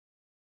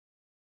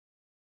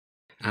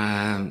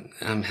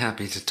I'm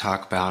happy to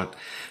talk about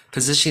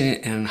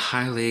positioning in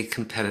highly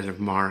competitive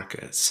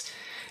markets.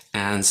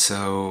 And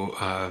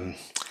so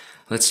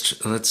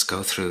let's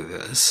go through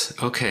this.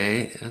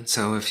 Okay, and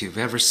so if you've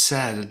ever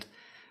said,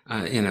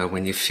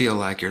 when you feel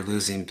like you're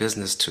losing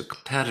business to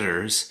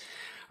competitors,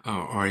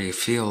 or you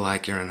feel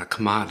like you're in a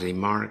commodity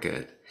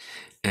market,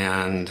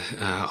 and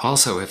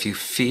also if you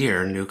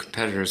fear new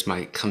competitors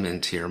might come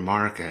into your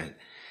market,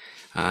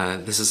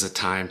 this is a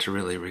time to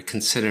really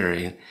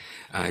reconsidering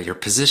your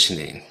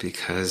positioning,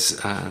 because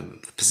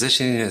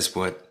positioning is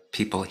what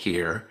people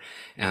hear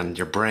and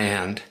your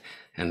brand,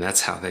 and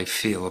that's how they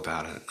feel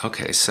about it.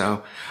 Okay,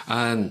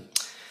 I'm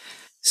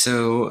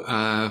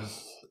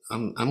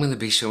going to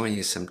be showing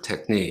you some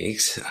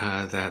techniques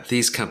that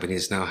these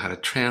companies know how to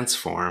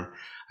transform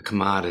a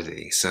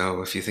commodity.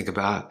 So if you think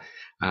about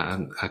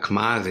a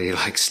commodity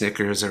like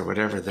Snickers or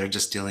whatever, they're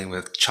just dealing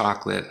with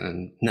chocolate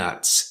and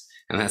nuts.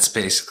 And that's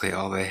basically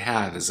all they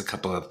have is a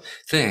couple of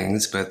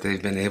things, but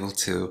they've been able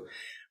to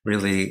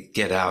really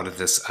get out of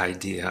this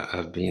idea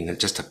of being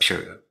just a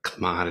pure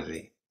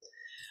commodity.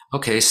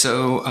 Okay,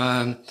 so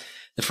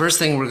the first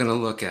thing we're going to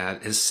look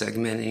at is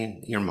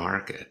segmenting your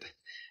market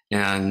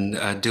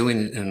and doing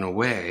it in a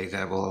way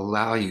that will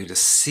allow you to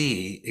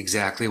see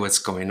exactly what's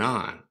going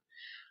on.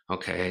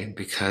 Okay,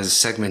 because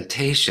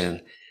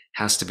segmentation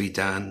has to be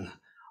done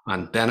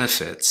on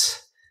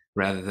benefits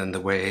rather than the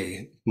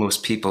way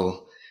most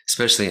people,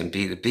 especially in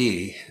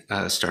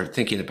B2B, start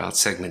thinking about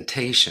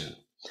segmentation.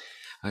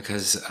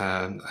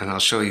 And I'll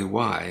show you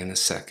why in a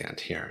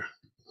second here.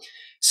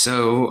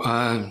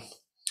 So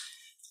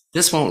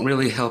this won't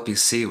really help you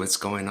see what's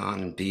going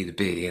on in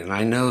B2B. And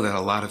I know that a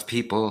lot of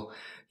people,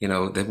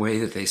 the way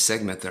that they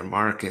segment their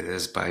market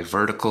is by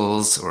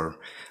verticals or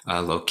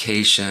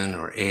location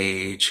or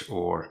age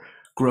or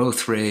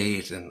growth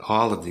rate and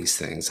all of these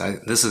things.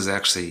 This is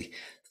actually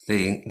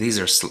a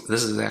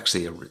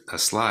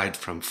slide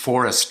from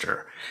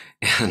Forrester.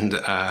 And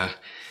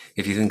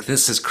if you think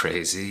this is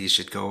crazy, you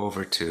should go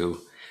over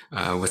to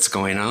what's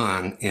going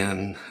on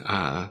in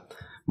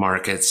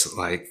markets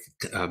like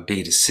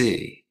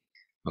B2C.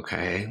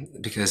 Okay,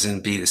 because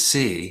in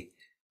B2C,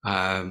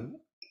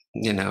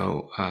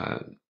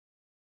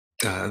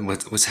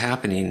 what's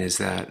happening is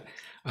that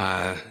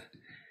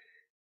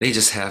they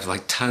just have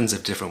like tons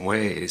of different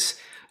ways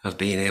of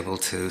being able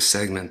to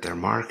segment their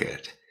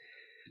market.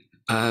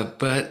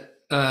 But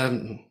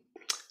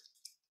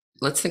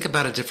let's think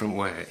about a different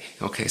way.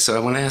 Okay, so I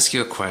want to ask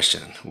you a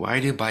question. Why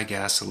do you buy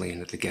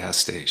gasoline at the gas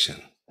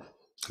station?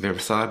 Have you ever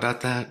thought about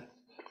that?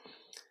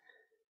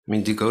 I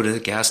mean, do you go to the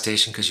gas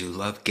station because you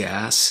love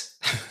gas?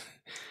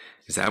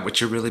 Is that what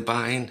you're really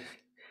buying?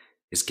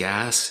 Is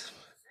gas?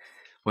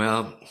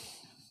 Well,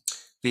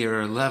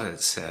 Theodore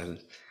Levitt said,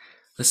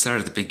 let's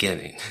start at the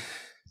beginning.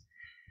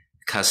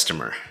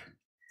 Customer.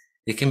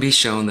 It can be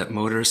shown that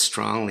motorists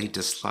strongly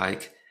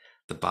dislike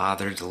the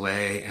bother,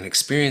 delay, and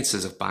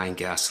experiences of buying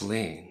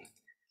gasoline.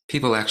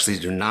 People actually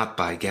do not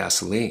buy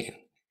gasoline.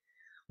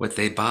 What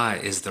they buy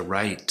is the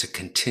right to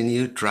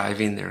continue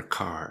driving their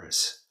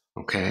cars.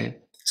 Okay?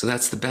 So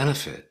that's the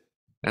benefit.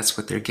 That's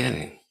what they're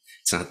getting.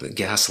 It's not the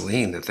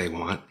gasoline that they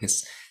want.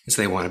 It's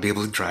they want to be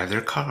able to drive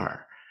their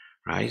car,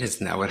 right?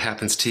 Isn't that what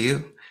happens to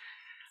you?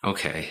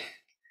 Okay.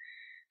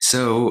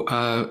 So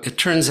it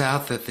turns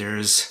out that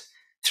there's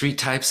three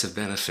types of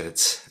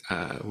benefits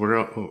that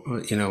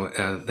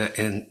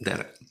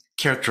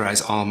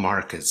characterize all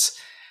markets.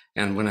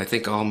 And when I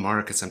think all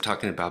markets, I'm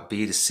talking about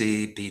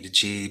B2C,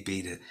 B2G,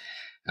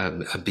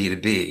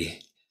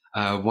 B2B.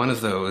 One of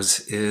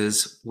those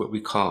is what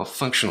we call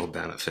functional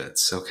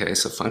benefits. Okay,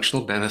 so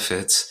functional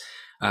benefits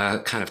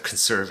kind of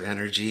conserve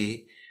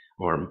energy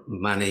or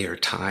money or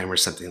time or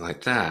something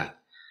like that.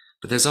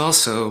 But there's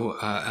also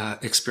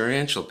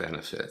experiential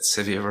benefits.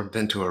 Have you ever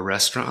been to a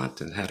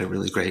restaurant and had a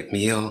really great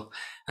meal?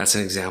 That's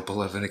an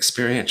example of an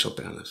experiential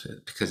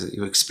benefit because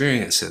you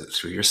experience it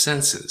through your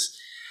senses.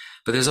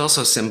 But there's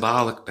also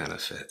symbolic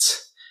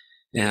benefits.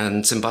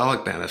 And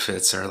symbolic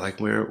benefits are like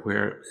where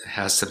it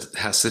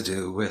has to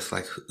do with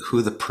like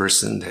who the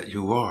person that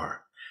you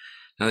are.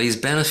 Now these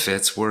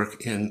benefits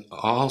work in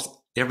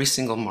every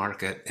single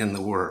market in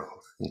the world,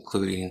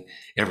 including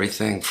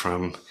everything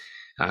from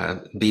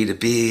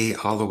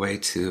B2B all the way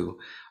to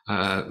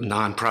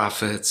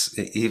nonprofits,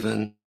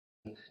 even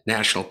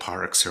national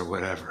parks or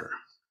whatever.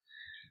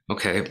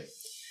 Okay,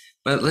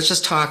 but let's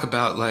just talk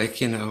about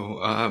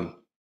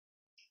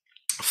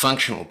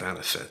functional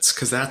benefits,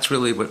 because that's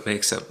really what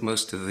makes up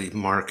most of the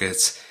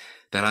markets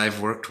that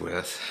I've worked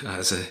with.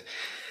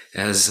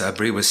 As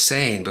Bree was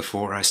saying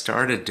before, I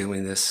started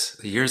doing this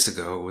years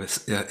ago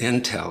with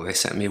Intel. They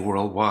sent me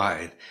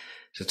worldwide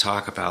to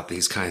talk about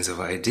these kinds of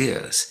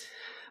ideas.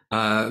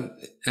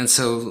 And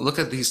so look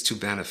at these two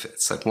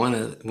benefits. Like one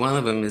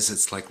of them is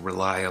it's like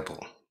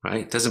reliable,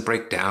 right? It doesn't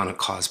break down and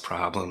cause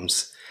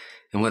problems.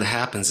 And what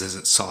happens is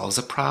it solves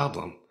a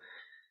problem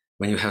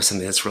when you have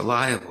something that's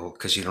reliable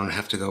because you don't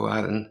have to go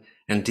out and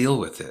deal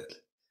with it.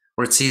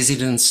 Or it's easy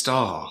to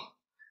install,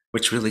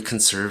 which really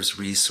conserves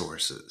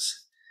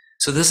resources.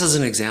 So this is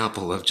an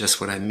example of just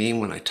what I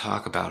mean when I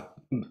talk about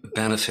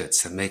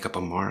benefits that make up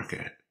a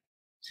market.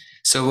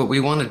 So what we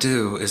want to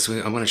do is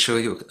I want to show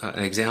you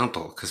an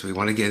example because we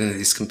want to get into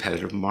these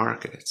competitive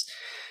markets.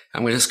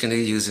 And we're just going to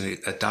use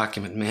a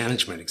document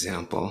management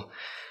example.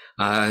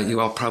 You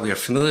all probably are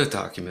familiar with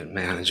document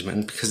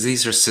management because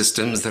these are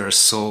systems that are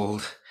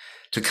sold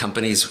to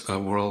companies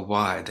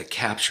worldwide that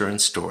capture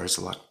and stores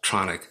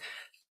electronic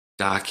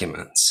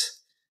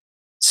documents.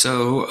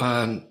 So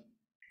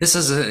this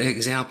is an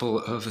example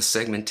of a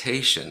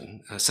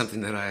segmentation,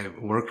 something that I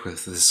worked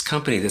with this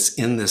company that's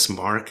in this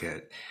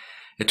market.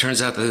 It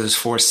turns out that there's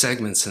 4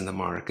 segments in the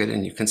market,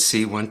 and you can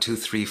see 1, 2,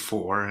 3,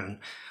 4, and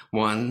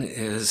 1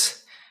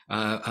 is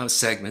a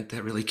segment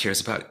that really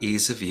cares about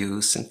ease of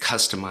use and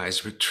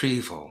customized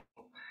retrieval.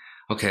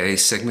 Okay,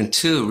 segment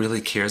 2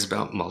 really cares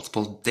about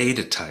multiple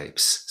data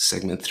types.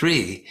 Segment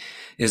 3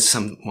 is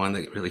someone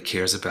that really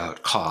cares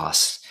about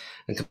cost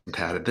and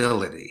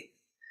compatibility.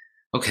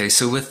 Okay,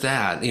 so with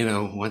that,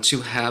 once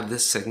you have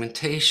this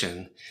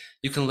segmentation,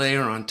 you can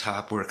layer on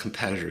top where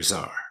competitors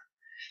are.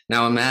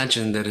 Now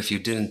imagine that if you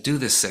didn't do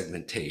this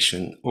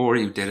segmentation, or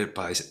you did it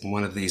by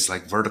one of these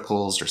like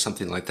verticals or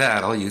something like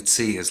that, all you'd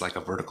see is like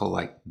a vertical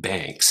like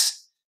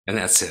banks, and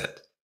that's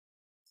it.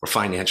 Or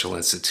financial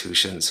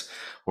institutions,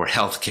 or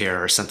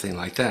healthcare, or something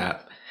like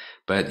that.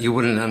 But you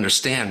wouldn't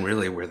understand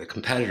really where the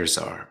competitors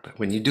are. But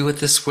when you do it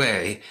this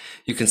way,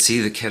 you can see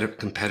the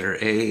competitor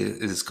A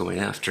is going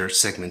after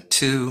segment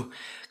 2,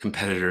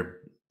 competitor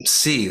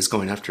C is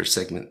going after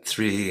segment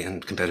 3,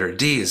 and competitor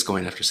D is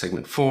going after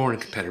segment 4,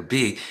 and competitor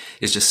B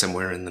is just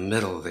somewhere in the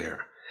middle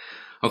there.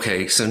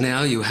 Okay, so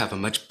now you have a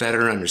much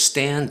better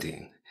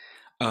understanding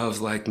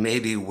of like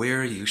maybe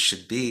where you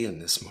should be in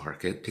this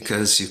market,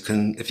 because you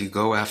can, if you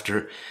go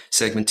after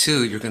segment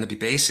 2, you're going to be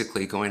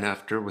basically going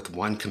after with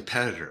 1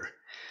 competitor.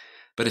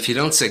 But if you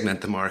don't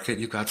segment the market,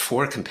 you've got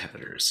 4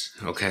 competitors,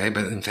 okay?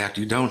 But in fact,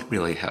 you don't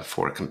really have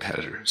 4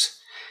 competitors.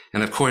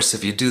 And of course,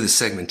 if you do the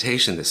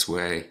segmentation this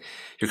way,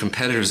 your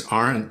competitors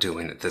aren't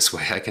doing it this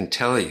way, I can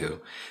tell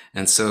you.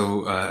 And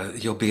so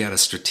you'll be at a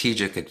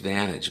strategic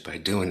advantage by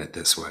doing it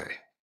this way.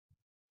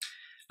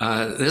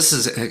 This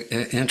is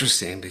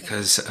interesting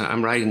because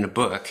I'm writing a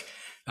book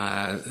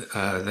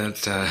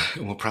that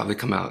will probably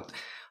come out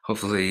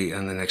hopefully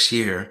in the next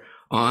year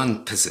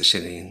on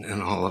positioning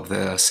and all of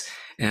this.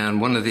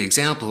 And one of the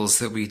examples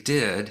that we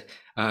did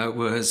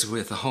was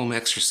with the home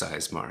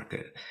exercise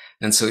market.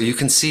 And so you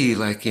can see,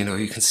 like,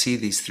 you can see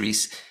these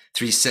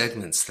three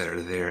segments that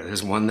are there.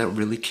 There's one that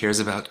really cares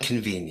about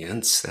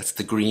convenience. That's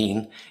the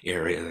green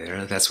area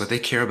there. That's what they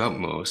care about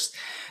most.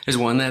 There's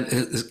one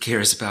that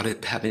cares about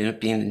it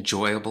being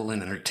enjoyable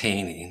and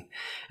entertaining.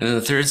 And then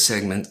the third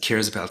segment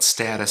cares about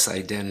status,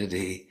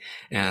 identity,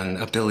 and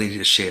ability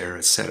to share,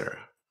 etc.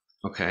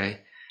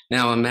 Okay.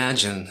 Now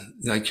imagine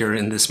like you're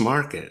in this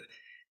market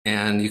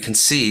and you can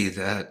see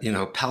that,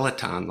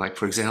 Peloton, like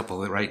for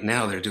example, right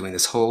now they're doing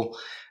this whole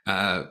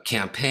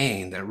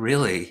campaign that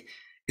really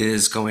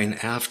is going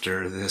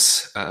after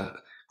this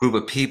group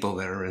of people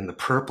that are in the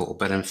purple.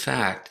 But in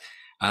fact,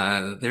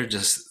 they're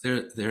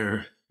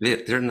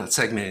not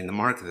segmenting the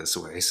market this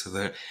way.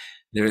 So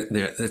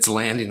it's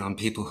landing on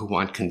people who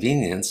want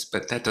convenience,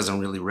 but that doesn't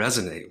really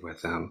resonate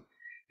with them,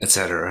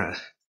 etc.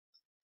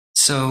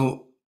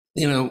 So,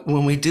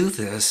 when we do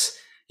this,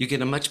 you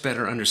get a much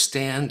better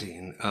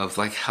understanding of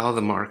like how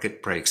the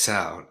market breaks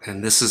out.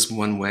 And this is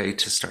one way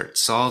to start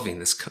solving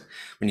this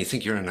when you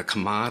think you're in a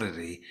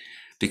commodity,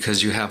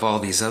 because you have all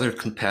these other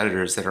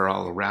competitors that are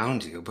all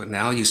around you. But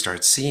now you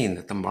start seeing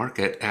that the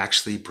market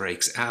actually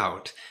breaks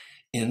out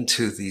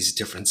into these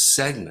different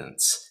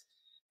segments.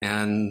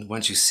 And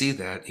once you see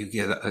that, you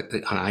get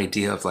an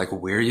idea of like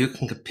where you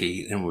can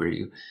compete and where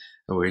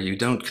you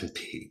don't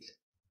compete.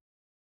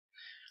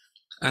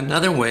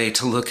 Another way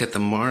to look at the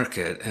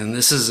market, and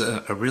this is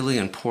a really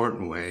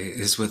important way,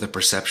 is with a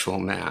perceptual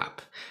map.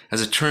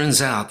 As it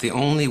turns out, the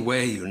only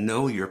way you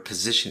know your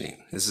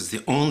positioning, this is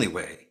the only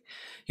way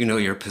you know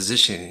your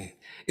positioning,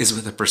 is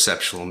with a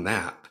perceptual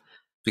map.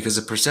 Because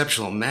a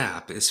perceptual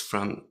map is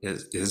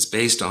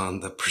based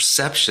on the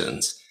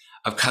perceptions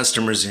of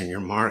customers in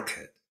your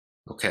market,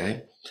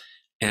 okay?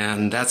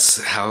 And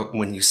that's how,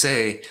 when you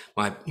say,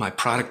 my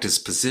product is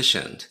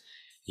positioned,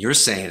 you're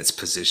saying it's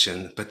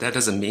positioned, but that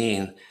doesn't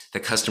mean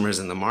that customers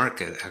in the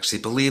market actually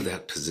believe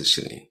that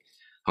positioning.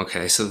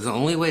 Okay, so the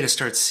only way to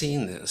start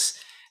seeing this,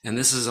 and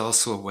this is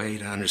also a way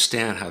to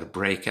understand how to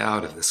break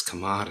out of this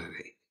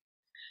commodity.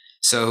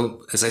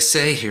 So as I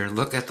say here,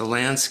 look at the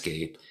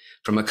landscape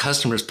from a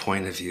customer's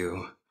point of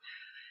view.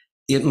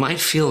 It might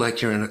feel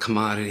like you're in a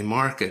commodity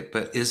market,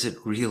 but is it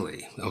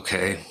really?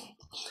 Okay,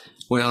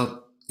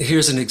 well,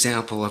 here's an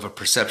example of a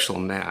perceptual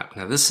map.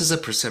 Now, this is a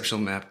perceptual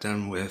map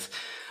done with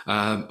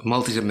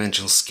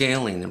multidimensional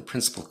scaling and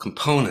principal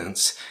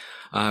components,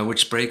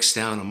 which breaks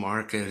down a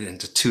market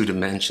into 2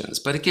 dimensions.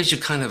 But it gives you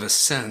kind of a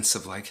sense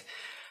of like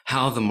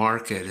how the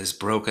market is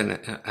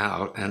broken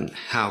out and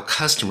how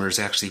customers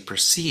actually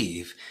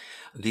perceive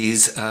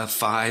these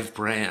 5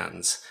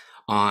 brands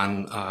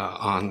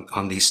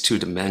on these 2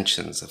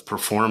 dimensions of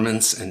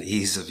performance and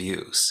ease of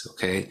use.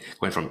 Okay,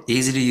 going from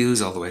easy to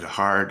use all the way to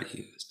hard to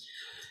use.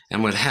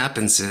 And what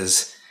happens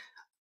is,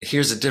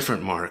 here's a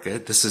different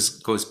market.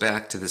 Goes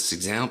back to this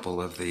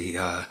example of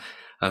the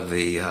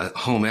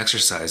home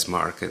exercise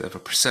market of a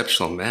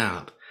perceptual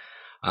map.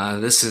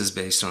 This is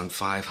based on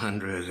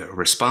 500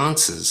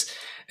 responses.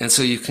 And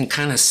so you can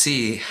kind of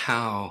see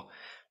how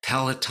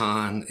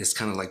Peloton is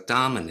kind of like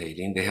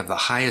dominating. They have the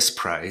highest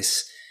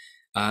price.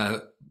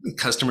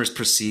 Customers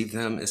perceive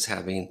them as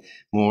having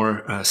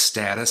more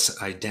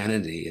status,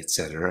 identity,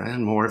 etc.,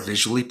 and more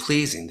visually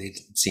pleasing. They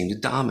seem to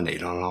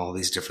dominate on all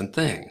these different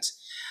things.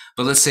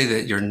 But let's say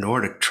that you're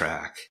Nordic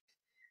Track.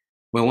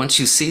 Well, once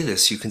you see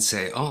this, you can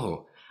say,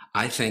 oh,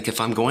 I think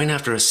if I'm going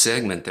after a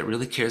segment that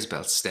really cares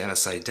about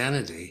status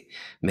identity,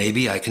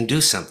 maybe I can do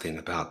something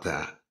about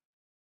that.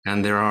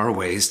 And there are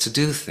ways to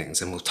do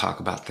things, and we'll talk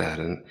about that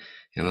in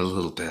a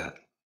little bit.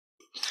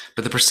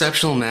 But the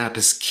perceptual map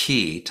is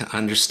key to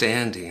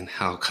understanding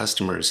how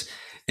customers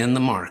in the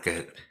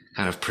market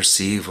kind of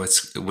perceive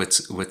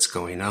what's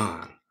going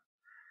on.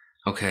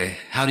 Okay,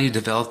 how do you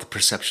develop the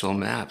perceptual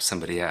map?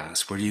 Somebody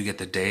asked. Where do you get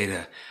the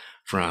data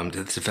from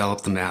to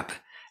develop the map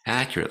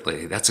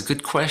accurately? That's a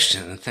good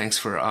question, and thanks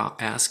for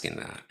asking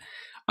that.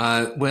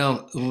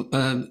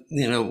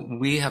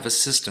 We have a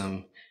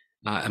system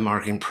at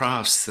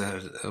MarketingProfs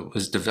that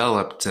was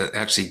developed to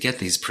actually get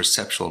these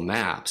perceptual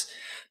maps.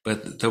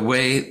 But the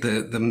way,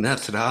 the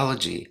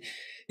methodology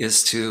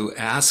is to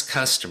ask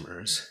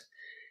customers.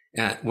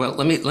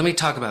 Let me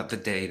talk about the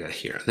data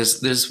here.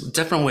 There's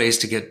different ways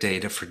to get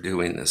data for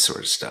doing this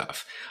sort of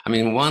stuff. I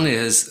mean, one of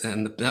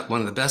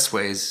the best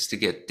ways is to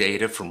get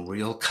data from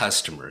real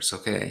customers.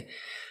 Okay.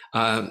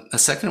 A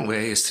second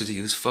way is to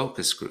use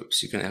focus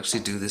groups. You can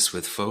actually do this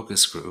with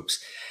focus groups.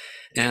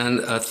 And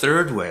a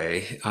third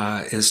way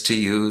is to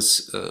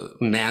use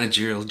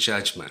managerial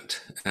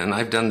judgment. And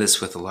I've done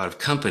this with a lot of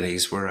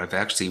companies where I've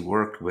actually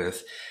worked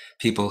with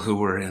people who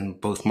were in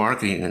both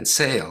marketing and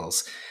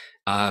sales,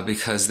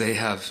 because they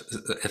have,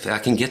 if I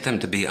can get them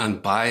to be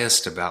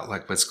unbiased about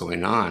like what's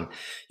going on,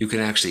 you can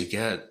actually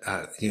get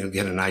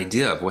an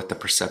idea of what the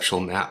perceptual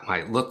map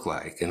might look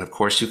like. And of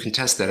course, you can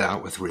test that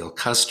out with real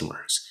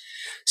customers.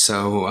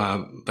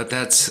 So, but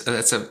that's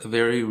a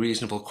very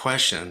reasonable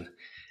question.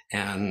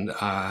 And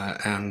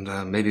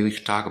maybe we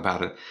can talk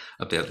about it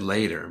a bit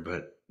later.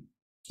 But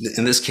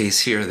in this case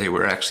here, they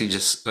were actually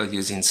just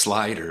using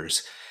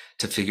sliders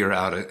to figure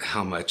out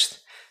how much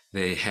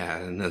they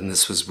had. And then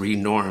this was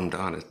renormed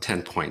on a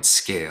 10-point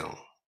scale.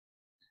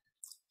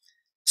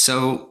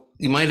 So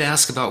you might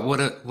ask about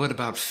what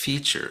about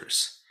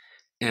features?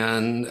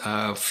 And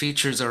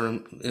features are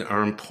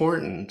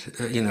important,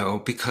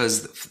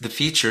 because the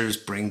features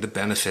bring the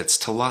benefits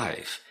to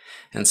life.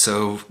 And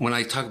so when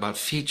I talk about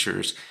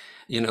features,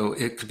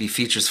 it could be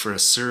features for a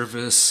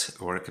service,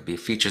 or it could be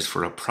features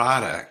for a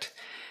product.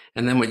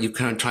 And then what you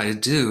kind of try to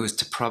do is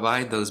to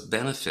provide those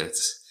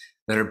benefits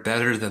that are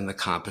better than the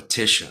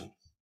competition.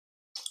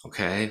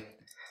 Okay.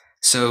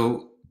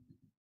 So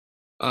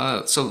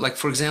like,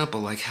 for example,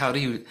 like how do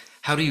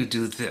you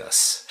do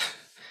this?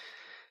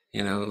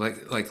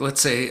 Like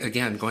let's say,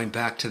 again, going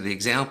back to the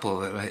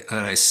example that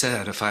I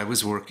said, if I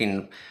was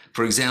working,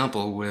 for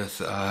example,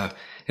 with,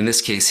 in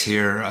this case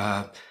here,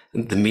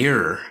 the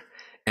mirror,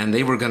 and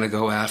they were going to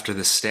go after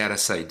the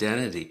status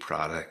identity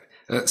product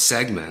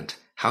segment.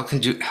 How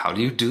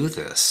do you do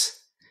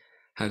this?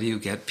 How do you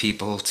get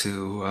people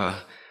to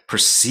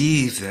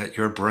perceive that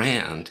your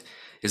brand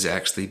is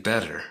actually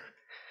better?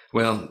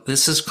 Well,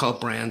 this is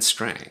called brand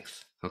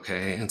strength.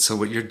 Okay. And so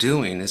what you're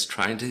doing is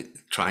trying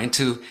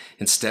to,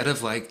 instead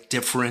of like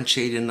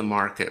differentiate in the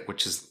market,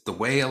 which is the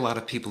way a lot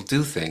of people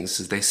do things,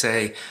 is they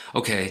say,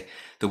 okay,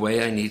 the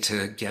way I need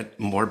to get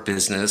more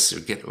business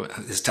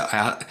is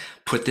to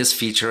put this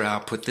feature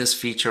out, put this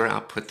feature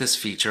out, put this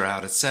feature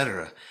out,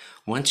 etc.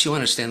 Once you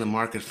understand the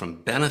market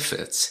from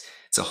benefits,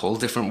 it's a whole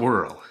different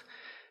world,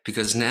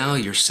 because now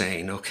you're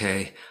saying,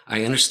 okay,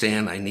 I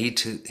understand I need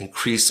to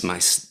increase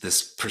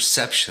this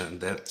perception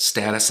that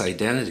status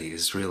identity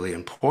is really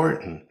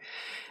important.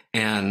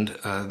 And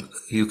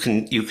you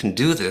can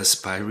do this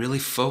by really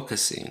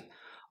focusing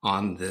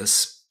on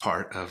this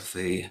part of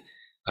the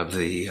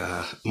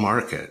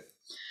market.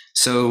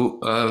 So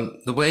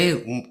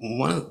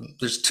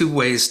there's two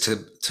ways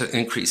to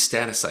increase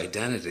status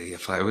identity.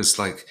 If I was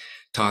like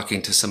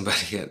talking to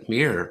somebody at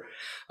Mirror,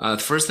 the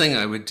first thing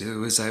I would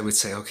do is I would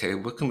say, okay,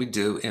 what can we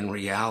do in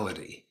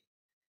reality?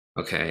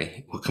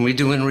 Okay, what can we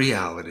do in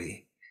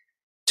reality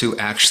to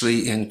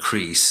actually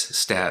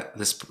increase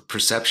this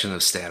perception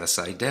of status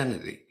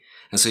identity?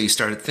 And so you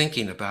started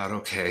thinking about,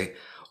 okay,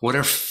 what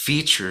are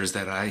features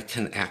that I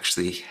can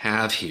actually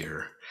have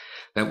here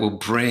that will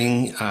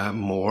bring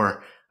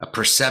a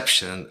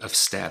perception of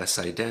status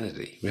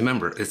identity?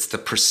 Remember, it's the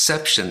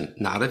perception,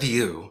 not of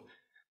you.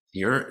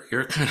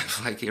 You're kind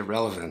of like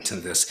irrelevant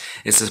in this.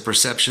 It's the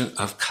perception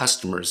of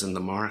customers in the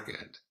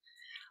market.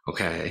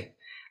 Okay.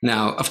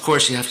 Now, of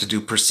course, you have to do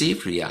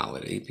perceived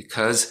reality,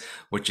 because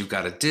what you've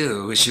got to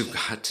do is you've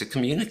got to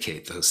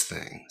communicate those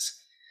things.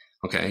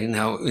 Okay,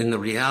 now in the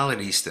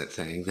reality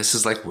thing, this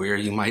is like where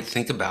you might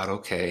think about,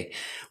 okay,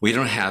 we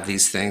don't have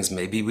these things.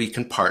 Maybe we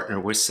can partner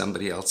with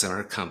somebody else in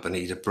our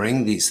company to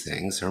bring these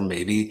things, or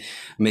maybe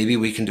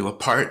we can do a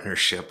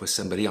partnership with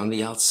somebody on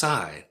the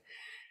outside.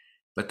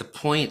 But the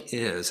point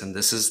is, and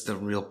this is the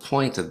real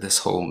point of this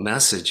whole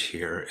message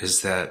here,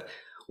 is that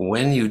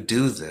when you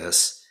do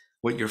this,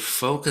 what you're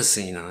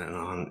focusing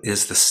on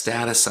is the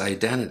status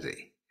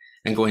identity.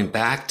 And going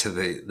back to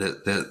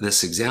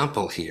this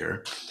example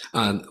here,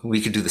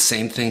 we could do the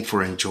same thing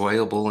for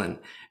enjoyable and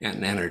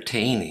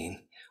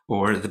entertaining,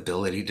 or the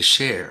ability to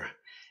share.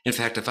 In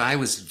fact, if I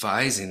was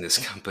advising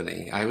this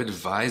company, I would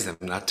advise them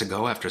not to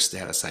go after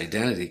status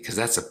identity, because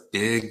that's a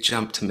big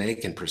jump to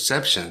make in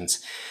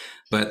perceptions.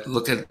 But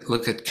look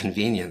at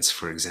convenience,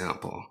 for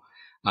example.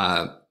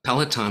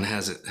 Peloton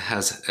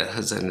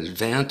has an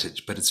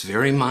advantage, but it's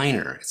very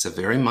minor. It's a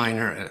very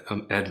minor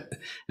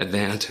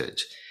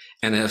advantage.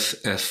 And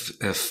if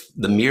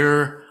the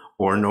Mirror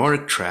or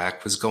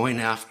NordicTrack was going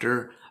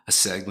after a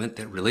segment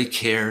that really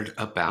cared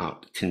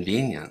about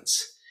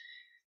convenience,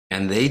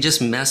 and they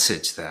just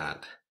messaged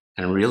that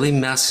and really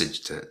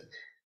messaged it,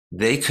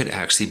 they could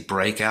actually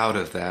break out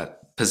of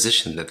that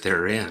position that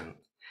they're in.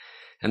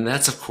 And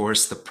that's, of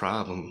course, the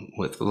problem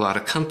with a lot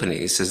of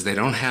companies, is they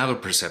don't have a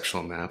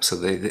perceptual map, so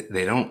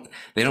they don't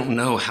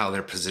know how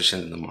they're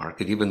positioned in the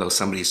market, even though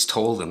somebody's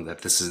told them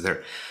that this is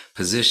their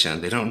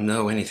position. They don't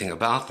know anything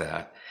about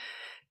that.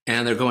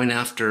 And they're going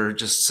after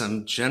just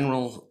some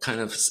general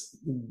kind of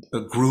a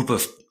group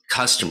of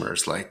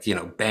customers, like,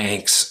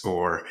 banks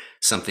or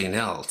something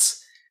else.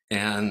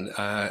 And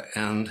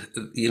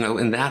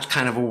in that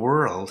kind of a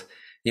world,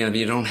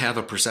 you don't have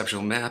a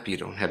perceptual map. You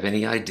don't have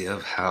any idea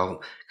of how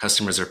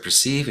customers are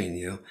perceiving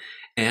you,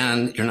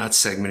 and you're not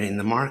segmenting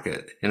the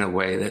market in a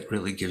way that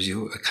really gives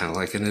you a kind of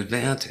like an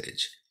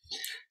advantage.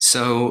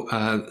 So,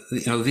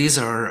 these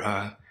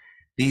are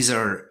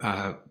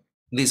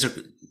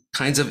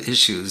kinds of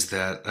issues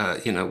that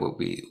what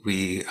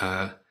we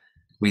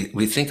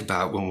think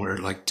about when we're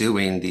like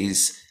doing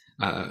these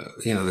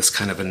this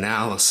kind of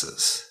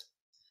analysis.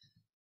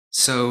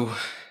 So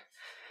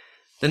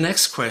the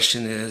next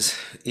question is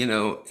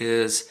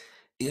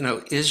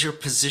your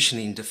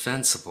positioning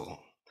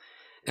defensible?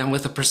 And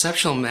with a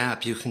perceptual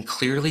map, you can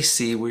clearly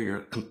see where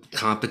your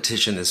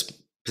competition is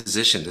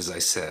positioned, as I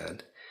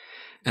said.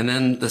 And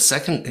then the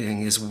second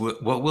thing is,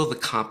 what will the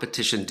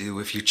competition do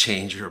if you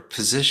change your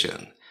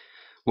position?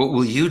 What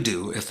will you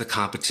do if the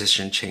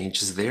competition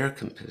changes their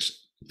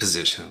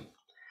position?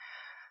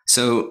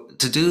 So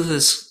to do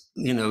this,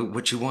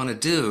 what you want to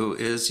do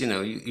is,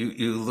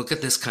 you look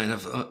at this kind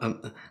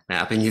of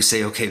map and you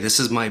say, okay,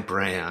 this is my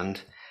brand.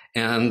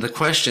 And the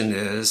question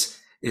is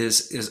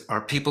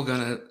are people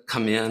going to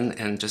come in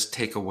and just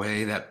take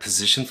away that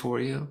position for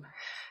you?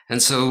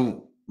 And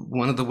so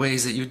one of the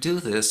ways that you do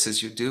this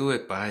is you do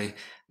it by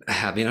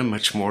having a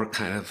much more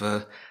kind of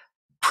a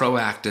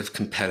proactive,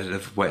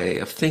 competitive way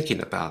of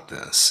thinking about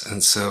this.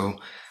 And so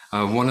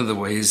one of the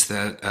ways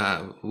that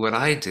what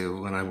I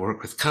do when I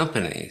work with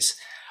companies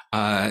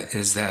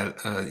is that,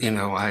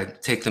 I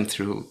take them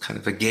through kind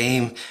of a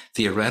game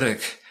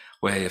theoretic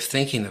way of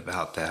thinking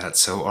about that.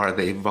 So are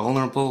they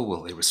vulnerable?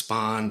 Will they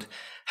respond?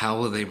 How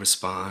will they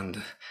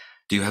respond?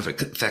 Do you have an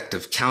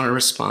effective counter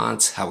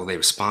response? How will they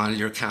respond to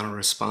your counter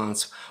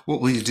response?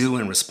 What will you do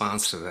in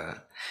response to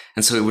that?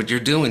 And so what you're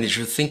doing is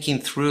you're thinking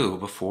through,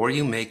 before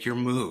you make your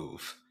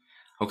move,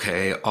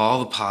 okay, all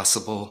the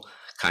possible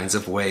kinds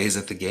of ways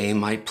that the game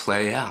might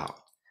play out.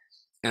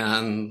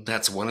 And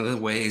that's one of the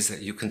ways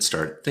that you can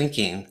start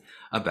thinking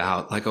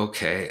about, like,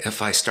 okay,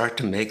 if I start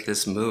to make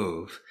this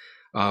move,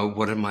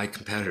 what are my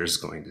competitors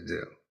going to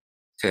do?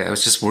 Okay, I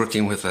was just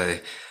working with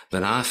a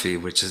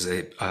Banafi, which is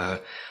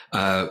a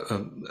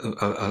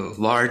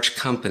large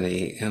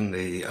company in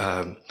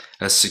the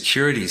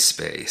security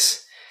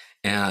space,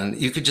 and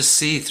you could just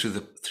see through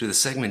the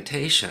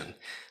segmentation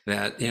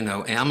that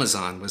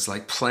Amazon was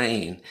like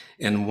playing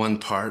in one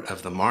part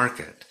of the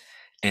market,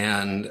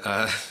 and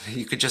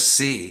you could just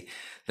see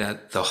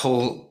that the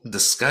whole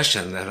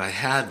discussion that I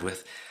had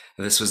with,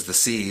 this was the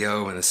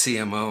CEO and the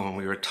CMO, and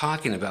we were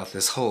talking about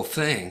this whole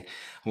thing,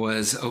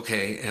 was,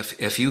 okay,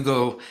 if you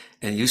go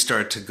and you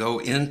start to go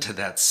into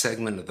that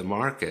segment of the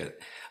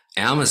market,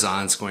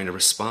 Amazon's going to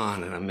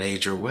respond in a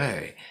major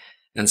way.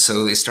 And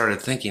so they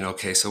started thinking,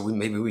 okay, so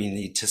maybe we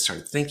need to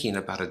start thinking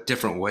about a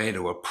different way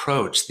to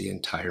approach the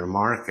entire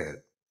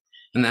market.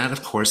 And that,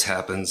 of course,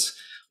 happens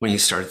when you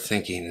start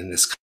thinking in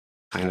this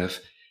kind of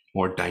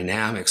more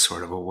dynamic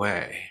sort of a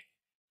way.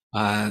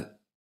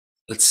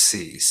 Let's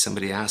see,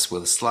 somebody asked,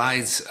 will the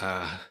slides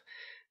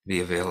be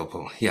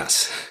available?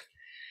 Yes.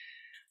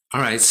 All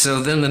right,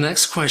 so then the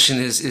next question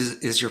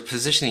is your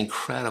positioning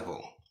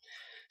credible?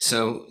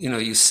 So,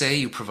 you say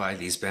you provide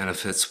these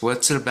benefits.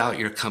 What's it about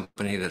your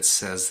company that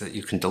says that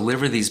you can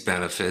deliver these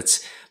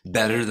benefits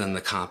better than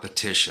the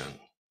competition?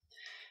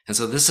 And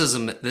so this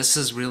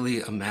is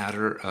really a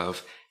matter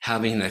of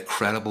having a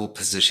credible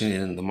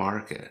positioning in the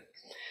market.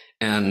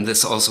 And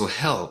this also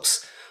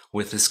helps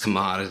with this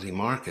commodity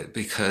market,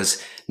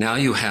 because now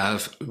you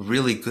have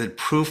really good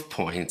proof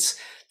points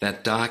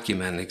that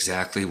document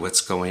exactly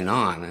what's going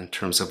on in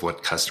terms of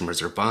what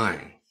customers are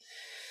buying.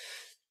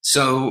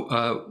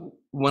 So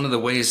one of the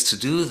ways to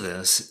do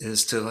this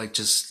is to like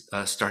just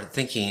start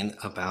thinking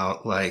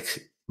about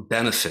like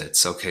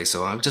benefits. Okay,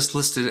 so I've just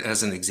listed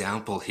as an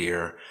example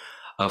here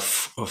of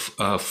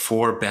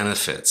 4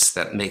 benefits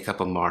that make up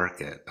a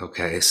market.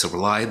 Okay, so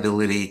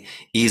reliability,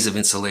 ease of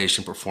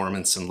installation,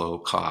 performance, and low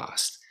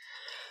cost.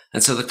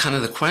 And so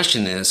the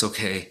question is,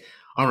 okay,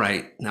 all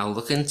right, now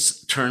look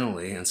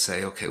internally and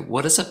say, okay,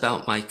 what is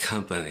about my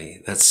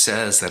company that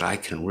says that I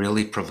can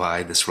really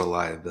provide this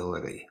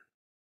reliability?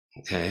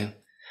 Okay,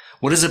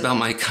 what is it about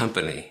my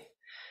company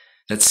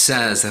that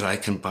says that I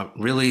can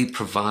really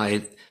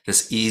provide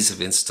this ease of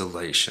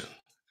installation?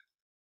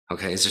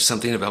 Okay, is there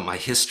something about my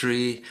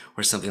history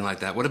or something like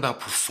that? What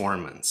about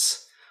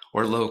performance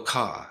or low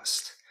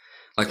cost?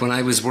 Like when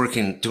I was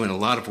doing a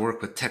lot of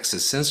work with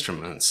Texas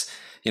Instruments,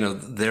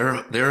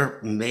 their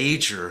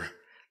major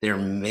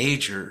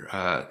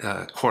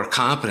core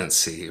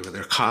competency, or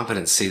their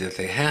competency that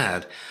they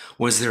had,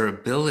 was their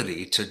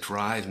ability to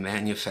drive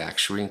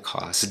manufacturing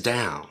costs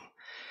down.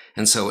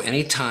 And so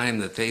anytime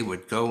that they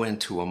would go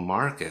into a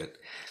market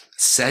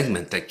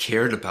segment that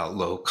cared about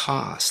low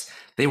cost,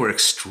 they were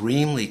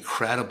extremely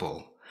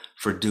credible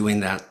for doing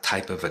that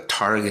type of a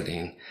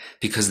targeting,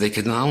 because they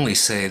could not only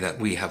say that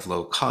we have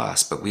low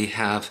cost, but we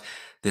have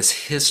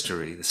this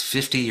history, this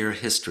 50-year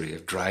history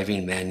of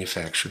driving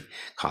manufacturing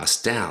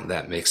costs down.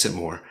 That makes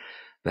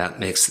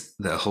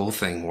the whole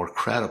thing more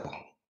credible.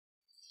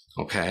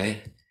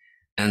 Okay.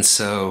 And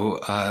so,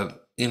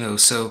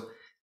 so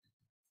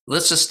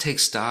let's just take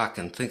stock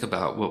and think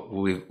about what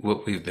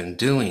we've been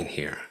doing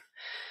here.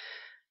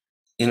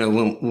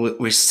 When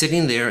we're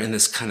sitting there in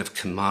this kind of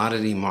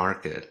commodity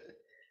market,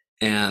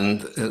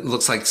 and it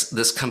looks like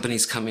this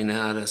company's coming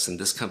at us and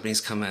this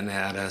company's coming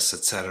at us,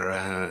 et cetera,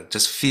 and it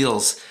just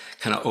feels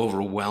kind of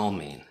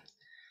overwhelming.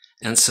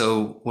 And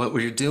so what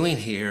we're doing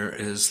here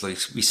is, like,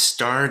 we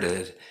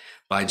started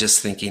by just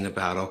thinking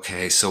about,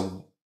 okay,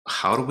 so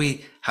how do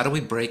we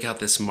break out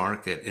this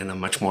market in a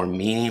much more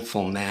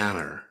meaningful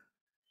manner?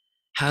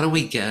 How do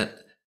we get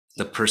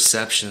the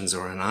perceptions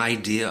or an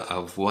idea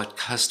of what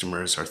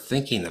customers are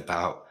thinking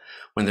about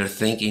when they're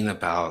thinking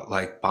about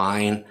like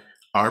buying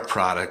our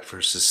product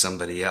versus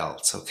somebody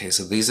else? Okay,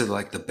 so these are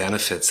like the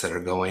benefits that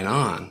are going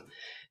on,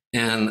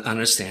 and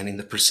understanding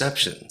the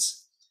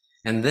perceptions.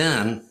 And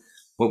then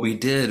what we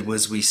did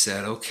was we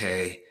said,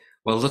 okay,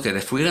 well, look at,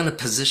 if we're going to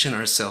position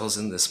ourselves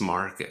in this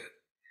market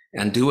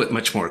and do it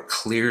much more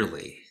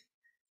clearly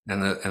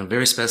and in a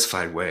very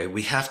specified way,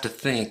 we have to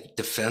think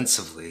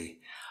defensively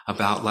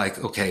about,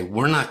 like, okay,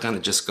 we're not going to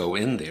just go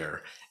in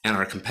there and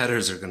our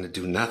competitors are going to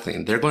do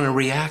nothing. They're going to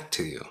react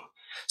to you.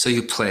 So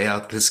you play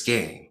out this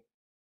game.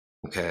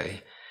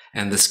 Okay.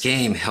 And this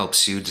game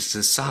helps you to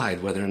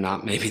decide whether or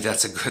not maybe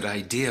that's a good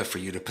idea for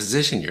you to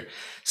position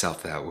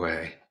yourself that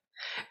way.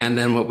 And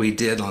then what we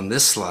did on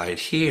this slide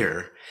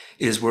here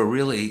is we're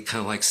really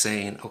kind of like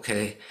saying,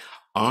 okay,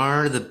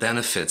 are the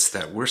benefits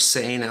that we're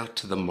saying out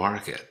to the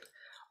market,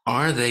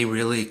 are they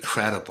really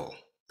credible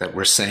that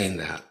we're saying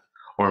that?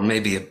 Or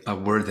maybe a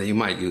word that you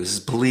might use is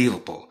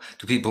believable.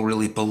 Do people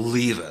really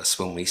believe us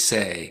when we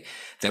say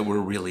that we're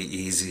really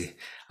easy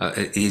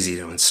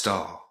to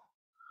install?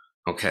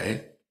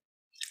 Okay.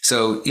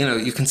 So,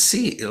 you can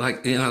see,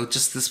 like,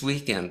 just this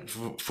weekend,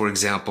 for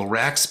example,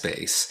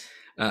 Rackspace,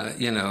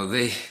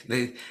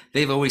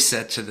 they've always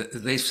said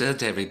they've said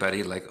to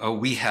everybody, like, oh,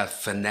 we have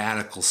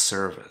fanatical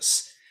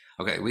service.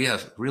 Okay. We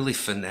have really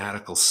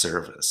fanatical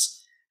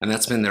service. And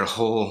that's been their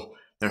whole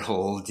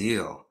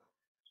deal.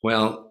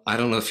 Well, I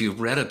don't know if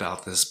you've read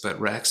about this, but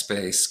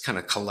Rackspace kind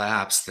of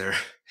collapsed their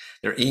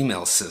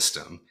email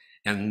system,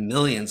 and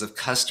millions of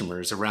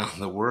customers around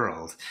the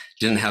world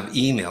didn't have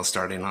email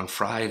starting on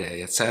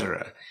Friday, et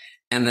cetera.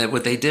 And that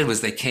what they did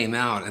was they came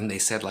out and they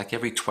said, like,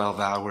 every 12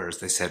 hours,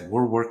 they said,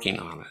 we're working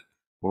on it.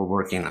 We're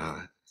working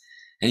on it.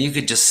 And you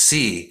could just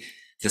see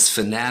this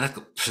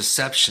fanatical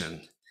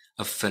perception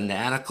of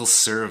fanatical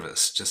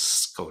service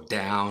just go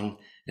down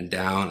and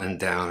down and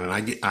down. And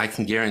I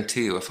can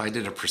guarantee you, if I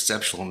did a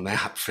perceptual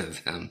map for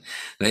them,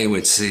 they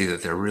would see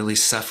that they're really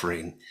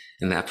suffering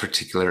in that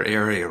particular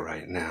area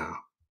right now.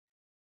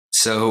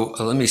 So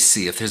let me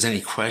see if there's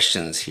any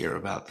questions here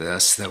about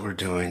this that we're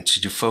doing.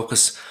 Should you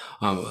focus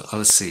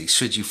let's see,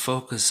 should you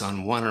focus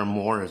on one or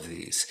more of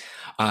these?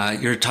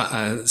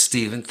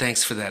 Stephen,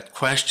 thanks for that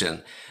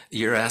question.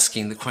 You're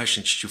asking the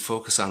question, should you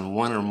focus on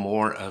one or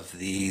more of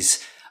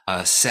these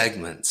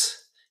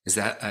segments? Is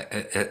that,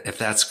 if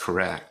that's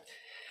correct?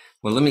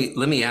 Well, let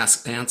me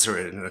answer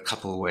it in a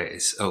couple of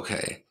ways.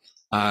 Okay.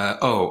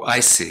 I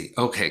see.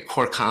 Okay.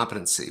 Core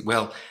competency.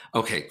 Well,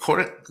 okay.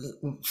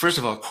 First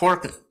of all,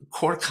 core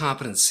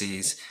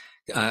competencies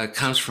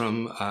comes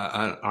from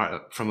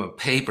a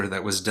paper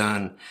that was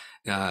done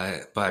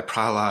by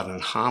Prahlad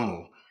and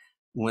Hamel.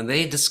 When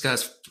they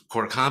discussed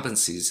core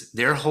competencies,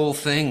 their whole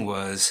thing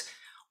was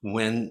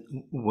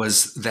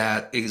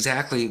that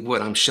exactly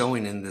what I'm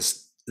showing in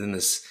this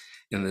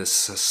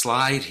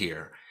slide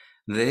here.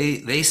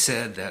 They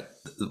said that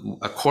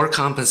a core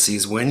competency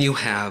is when you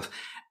have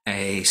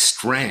a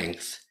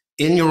strength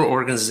in your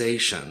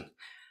organization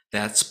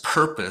that's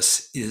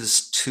purpose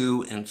is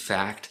to, in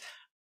fact,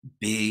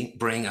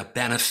 bring a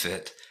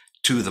benefit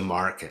to the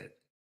market.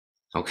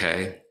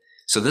 Okay.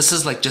 So this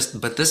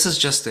is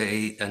just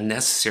a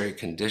necessary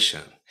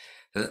condition.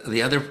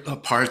 The other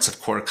parts of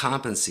core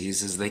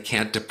competencies is they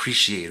can't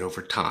depreciate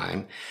over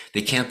time.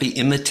 They can't be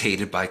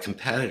imitated by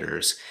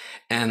competitors.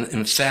 And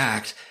in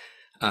fact,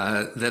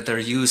 that they're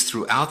used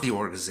throughout the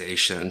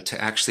organization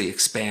to actually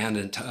expand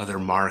into other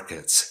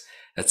markets,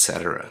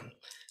 etc.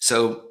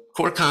 So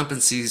core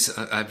competencies,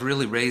 I've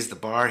really raised the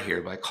bar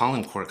here by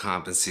calling them core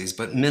competencies,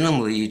 but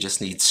minimally you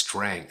just need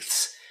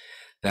strengths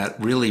that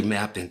really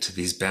map into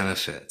these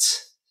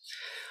benefits.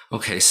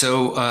 Okay,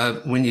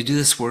 so when you do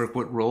this work,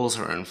 what roles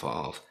are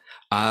involved?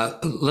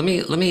 Let me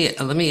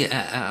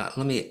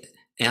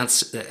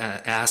answer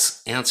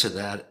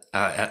that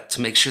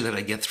to make sure that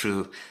I get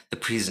through the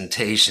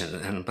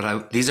presentation.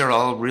 These are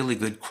all really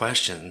good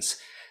questions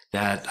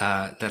that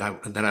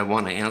I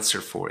want to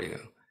answer for you.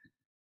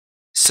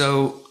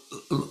 So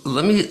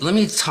let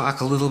me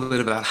talk a little bit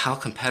about how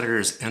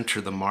competitors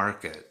enter the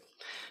market,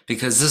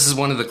 because this is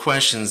one of the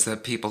questions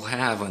that people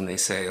have when they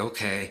say,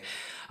 okay,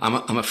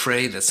 I'm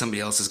afraid that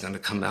somebody else is going to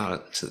come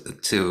out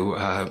to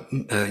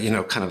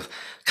kind of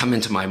come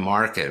into my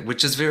market,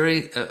 which is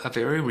a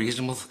very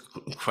reasonable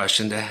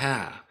question to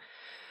have.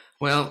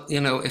 Well,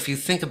 if you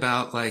think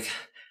about like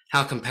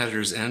how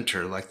competitors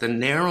enter, like the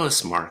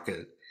narrowest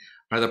market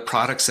are the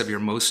products of your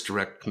most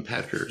direct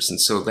competitors. And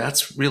so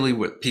that's really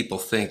what people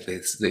think. They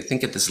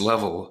think at this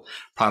level,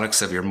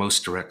 products of your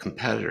most direct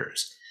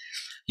competitors.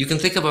 You can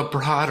think of a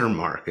broader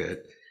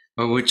market,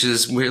 which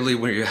is really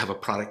where you have a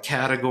product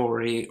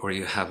category or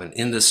you have an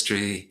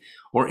industry,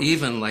 or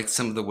even like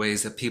some of the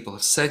ways that people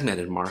have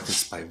segmented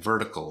markets by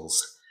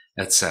verticals,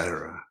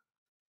 etc.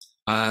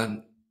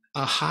 A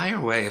higher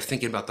way of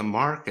thinking about the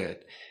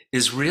market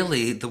is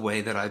really the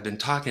way that I've been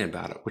talking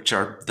about it, which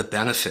are the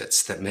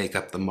benefits that make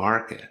up the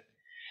market.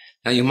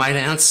 Now you might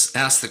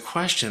ask the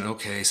question,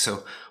 okay,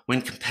 so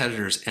when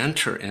competitors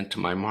enter into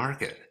my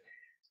market,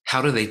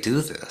 how do they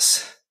do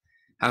this?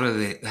 How do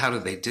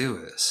they do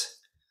this?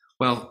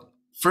 Well,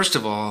 first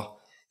of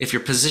all, if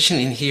you're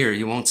positioning here,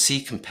 you won't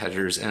see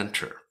competitors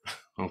enter.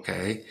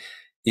 Okay,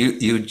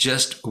 you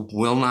just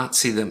will not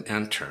see them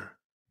enter.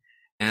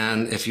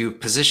 And if you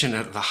position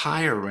at the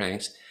higher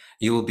ranks,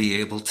 you will be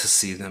able to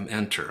see them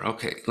enter.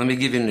 Okay, let me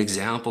give you an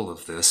example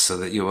of this so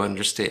that you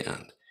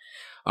understand.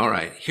 All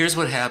right, here's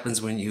what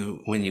happens when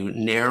you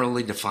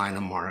narrowly define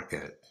a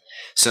market.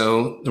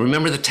 So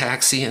remember the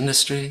taxi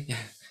industry?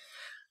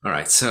 All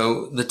right,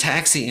 so the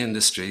taxi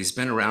industry has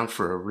been around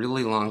for a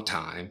really long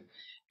time.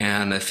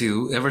 And if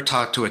you ever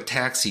talk to a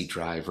taxi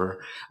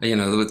driver,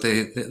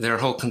 their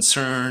whole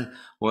concern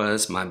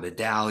was my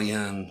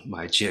medallion,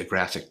 my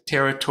geographic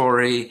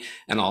territory,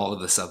 and all of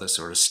this other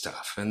sort of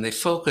stuff. And they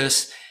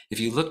focused, if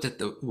you looked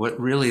at what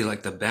really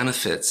like the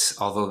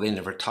benefits, although they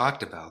never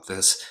talked about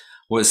this,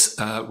 was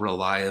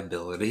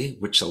reliability,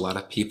 which a lot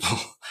of people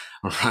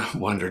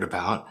wondered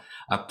about,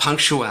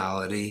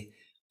 punctuality,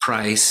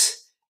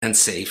 price, and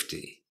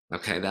safety.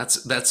 Okay,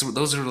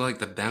 those are like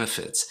the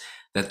benefits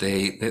that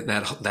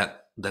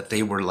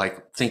they were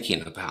like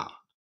thinking about.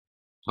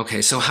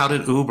 Okay, so how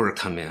did Uber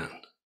come in?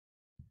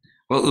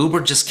 Well, Uber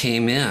just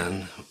came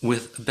in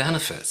with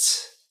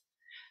benefits.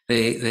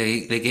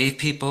 They gave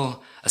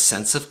people a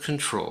sense of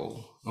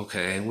control.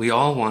 Okay, we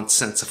all want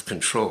sense of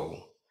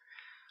control,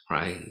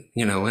 right?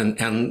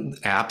 And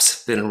apps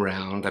have been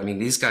around. I mean,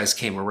 these guys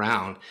came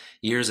around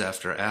years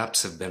after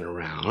apps have been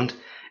around.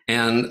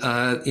 And,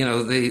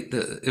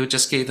 it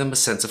just gave them a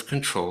sense of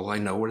control. I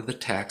know where the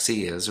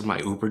taxi is or my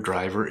Uber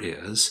driver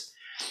is.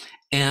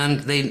 And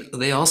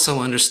they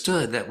also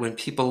understood that when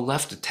people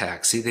left a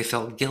taxi, they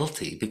felt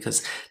guilty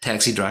because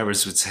taxi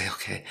drivers would say,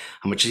 okay,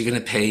 how much are you going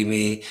to pay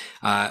me?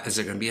 Is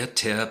there going to be a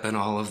tip and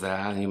all of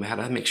that? And you had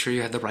to make sure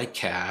you had the right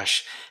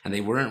cash. And they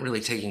weren't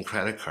really taking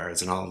credit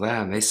cards and all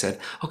that. And they said,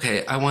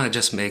 okay, I want to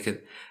just make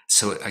it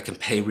so I can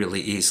pay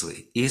really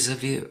easily. Ease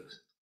of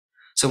use.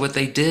 So what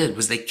they did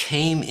was they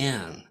came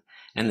in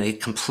and they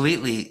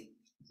completely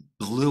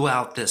blew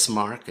out this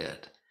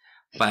market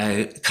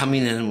by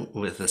coming in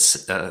with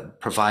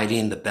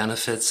providing the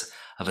benefits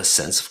of a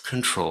sense of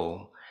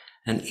control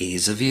and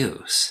ease of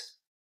use.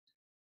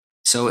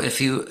 So if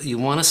you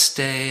want to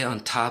stay on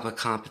top of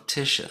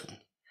competition,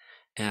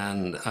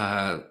 and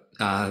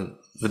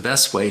the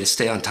best way to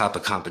stay on top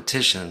of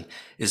competition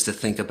is to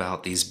think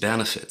about these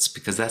benefits,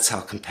 because that's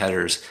how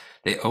competitors,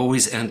 they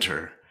always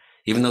enter,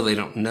 even though they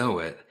don't know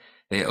it,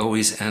 they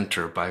always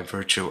enter by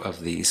virtue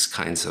of these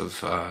kinds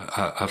of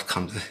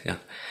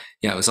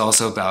yeah, it was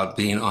also about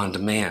being on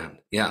demand.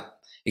 Yeah,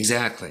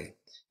 exactly.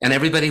 And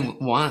everybody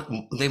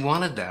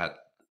wanted that,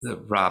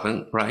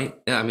 Robin, right?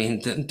 I mean,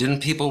 didn't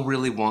people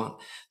really want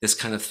this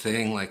kind of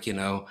thing? Like,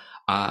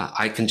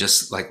 I can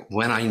just like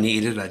when I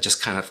need it, I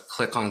just kind of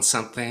click on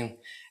something,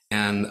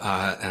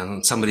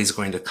 and somebody's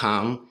going to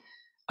come.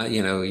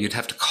 You'd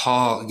have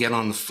to get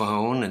on the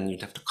phone, and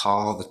you'd have to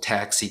call the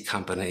taxi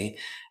company,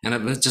 and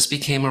it just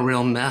became a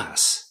real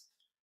mess.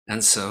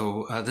 And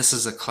so this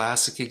is a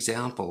classic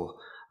example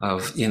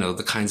of,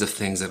 the kinds of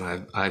things that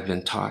I've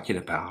been talking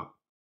about.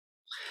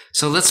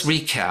 So let's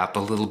recap a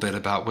little bit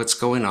about what's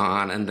going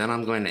on, and then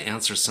I'm going to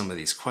answer some of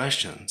these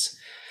questions.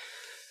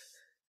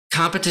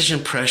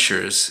 Competition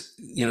pressures,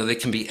 they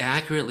can be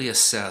accurately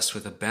assessed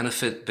with a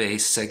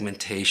benefit-based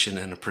segmentation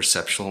and a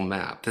perceptual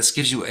map. This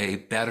gives you a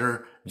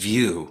better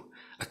view,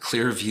 a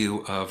clear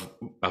view of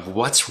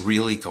what's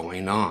really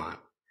going on.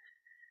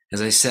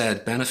 As I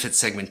said, benefit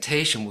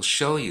segmentation will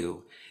show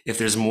you if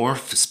there's more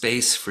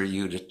space for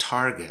you to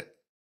target,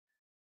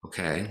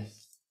 okay?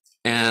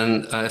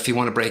 And if you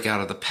want to break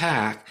out of the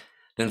pack,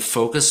 then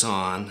focus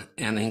on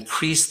and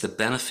increase the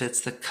benefits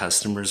that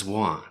customers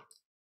want.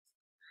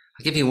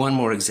 I'll give you one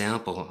more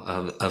example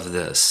of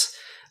this.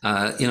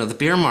 The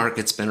beer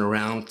market's been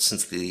around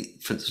since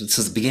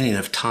the beginning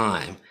of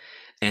time.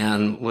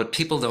 And what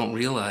people don't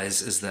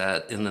realize is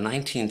that in the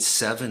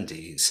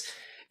 1970s,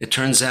 it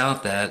turns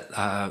out that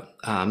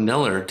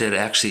Miller did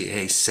actually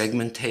a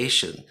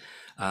segmentation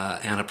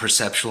and a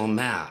perceptual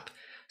map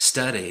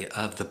study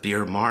of the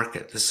beer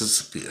market. This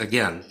is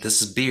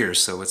beer,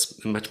 so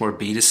it's much more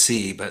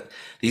B2C, but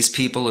these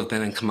people have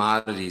been in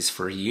commodities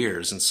for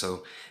years, and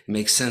so it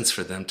makes sense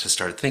for them to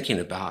start thinking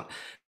about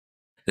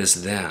this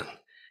then.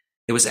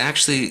 It was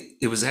actually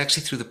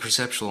through the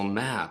perceptual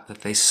map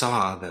that they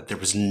saw that there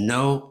was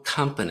no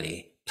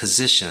company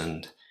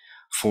positioned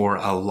for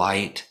a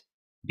light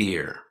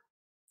beer,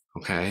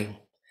 okay?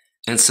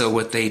 And so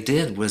what they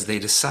did was they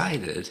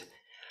decided,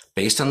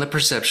 based on the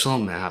perceptual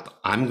map,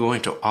 I'm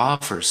going to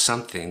offer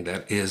something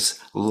that is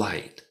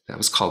light. That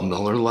was called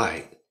Miller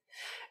Lite.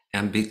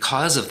 And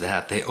because of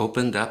that, they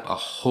opened up a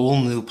whole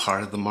new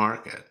part of the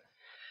market.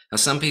 Now,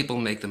 some people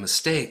make the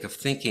mistake of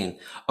thinking,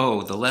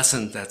 oh, the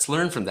lesson that's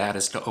learned from that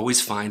is to always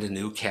find a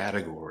new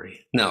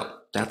category. No,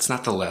 that's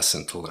not the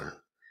lesson to learn,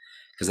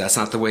 because that's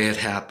not the way it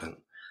happened.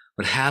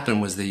 What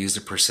happened was they used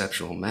a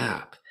perceptual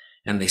map,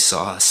 and they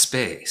saw a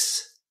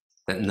space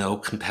that no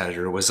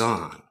competitor was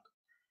on.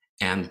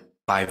 And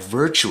by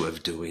virtue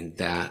of doing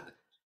that,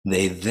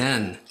 they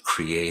then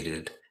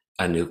created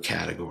a new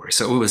category.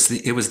 So it was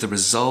the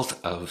result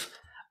of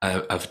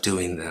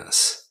doing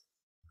this.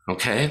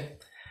 Okay?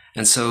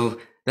 And so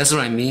that's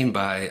what I mean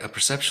by a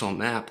perceptual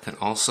map can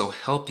also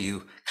help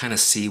you kind of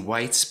see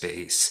white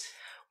space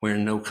where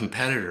no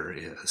competitor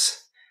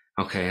is.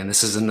 Okay, and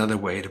this is another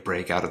way to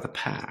break out of the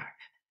pack.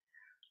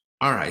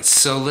 All right,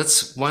 so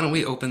why don't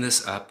we open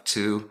this up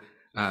to,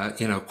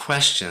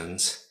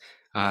 questions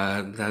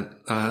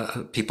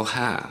that people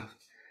have.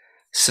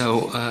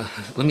 So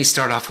let me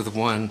start off with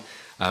one,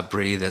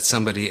 Bree, that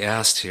somebody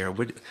asked here.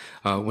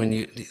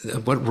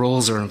 What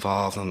roles are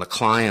involved on the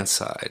client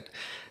side?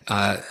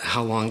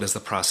 How long does the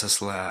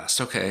process last?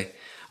 Okay,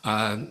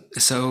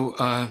 so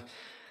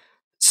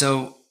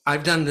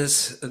I've done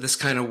this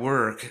kind of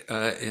work,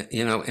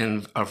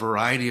 in a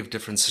variety of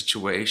different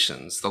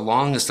situations. The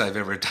longest I've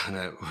ever done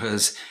it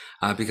was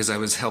because I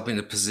was helping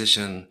to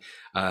position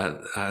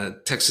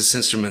Texas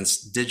Instruments'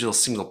 digital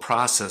signal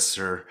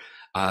processor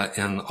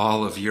in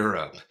all of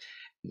Europe,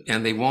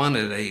 and they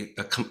wanted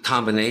a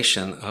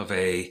combination of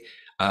a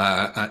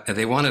kind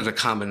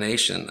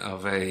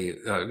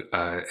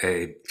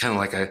of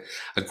like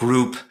a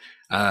group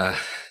kind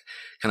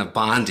of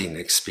bonding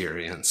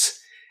experience,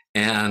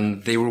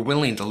 and they were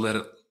willing to let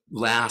it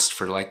last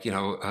for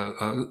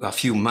a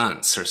few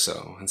months or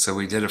so. And so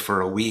we did it for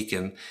a week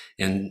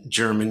in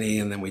Germany,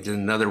 and then we did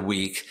another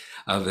week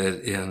of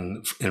it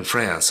in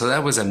France. So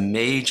that was a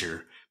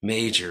major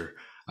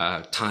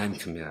time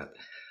commit.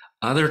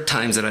 Other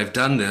times that I've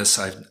done this,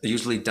 I've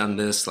usually done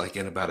this like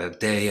in about a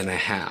day and a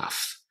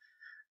half.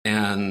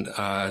 And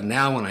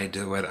now when I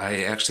do it,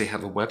 I actually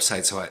have a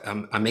website, so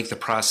I make the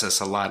process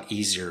a lot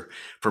easier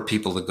for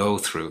people to go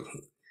through.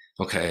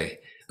 Okay,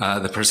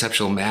 the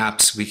perceptual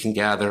maps we can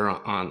gather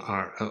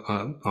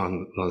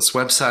on this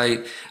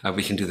website.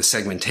 We can do the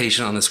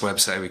segmentation on this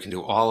website. We can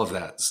do all of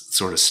that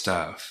sort of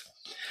stuff.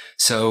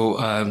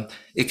 So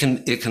it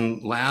can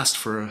last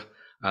for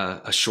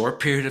a short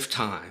period of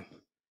time.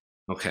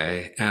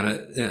 Okay,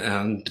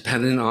 and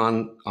depending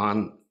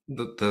on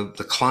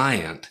the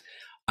client,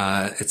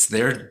 it's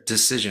their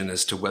decision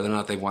as to whether or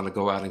not they want to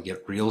go out and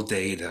get real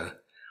data,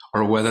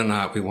 or whether or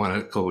not we want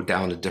to go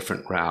down a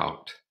different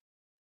route.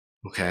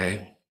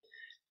 Okay,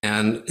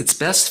 and it's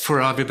best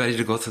for everybody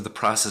to go through the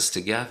process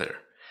together.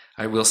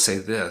 I will say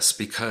this,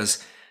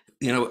 because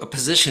a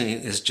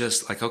positioning is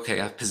just like,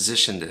 okay, I've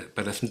positioned it,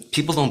 but if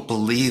people don't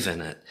believe in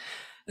it,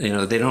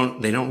 they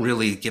don't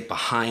really get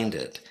behind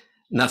it,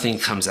 nothing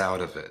comes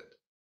out of it.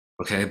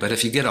 Okay, but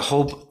if you get a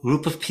whole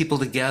group of people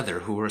together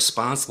who are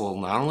responsible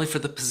not only for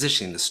the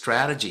positioning, the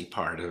strategy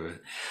part of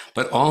it,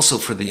 but also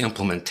for the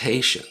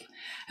implementation,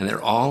 and they're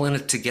all in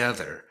it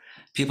together,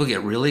 people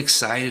get really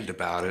excited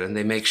about it, and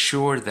they make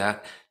sure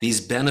that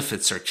these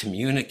benefits are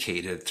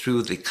communicated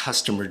through the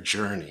customer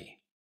journey.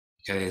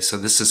 Okay, so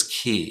this is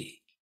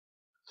key.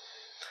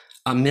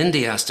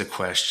 Mindy asked a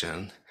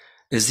question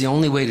is the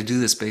only way to do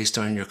this based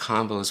on your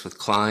combos with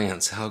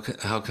clients. How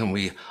can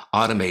we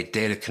automate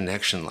data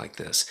connection like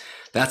this?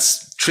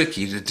 That's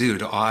tricky to do,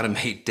 to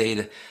automate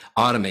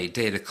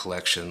data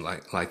collection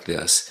like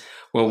this.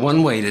 Well,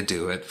 one way to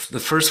do it, the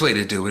first way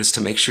to do it is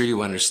to make sure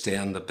you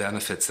understand the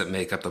benefits that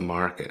make up the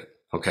market.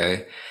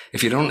 Okay.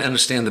 If you don't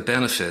understand the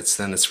benefits,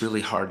 then it's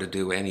really hard to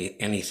do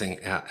anything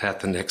at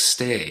the next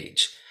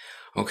stage.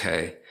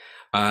 Okay.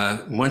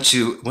 Once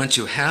you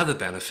have the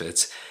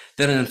benefits,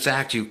 then in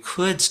fact you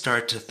could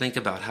start to think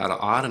about how to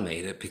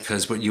automate it,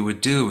 because what you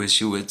would do is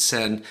you would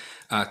send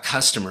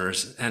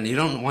customers, and you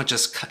don't want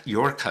just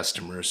your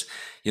customers.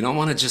 You don't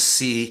want to just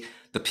see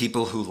the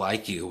people who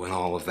like you and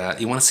all of that.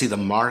 You want to see the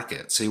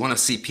market. So you want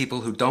to see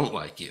people who don't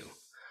like you.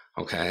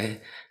 Okay.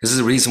 This is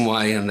the reason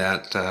why in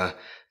that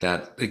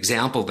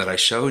example that I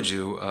showed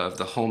you of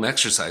the home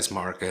exercise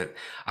market,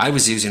 I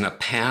was using a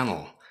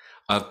panel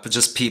of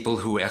just people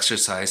who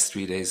exercise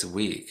 3 days a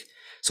week.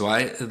 So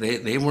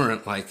they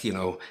weren't like,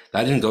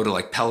 I didn't go to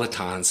like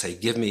Peloton and say,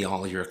 give me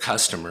all your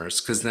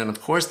customers, because then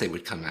of course they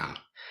would come out.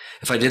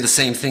 If I did the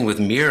same thing with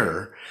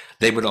Mirror,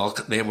 they would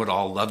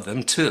all love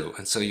them too.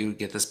 And so you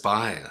get this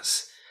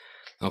bias.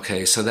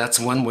 Okay. So that's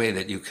one way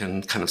that you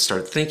can kind of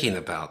start thinking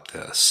about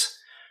this.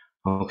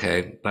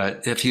 Okay,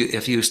 but if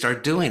you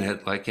start doing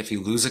it, like if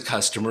you lose a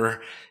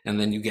customer and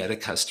then you get a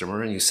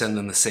customer and you send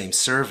them the same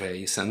survey,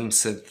 you send them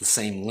the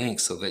same link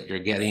so that you're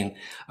getting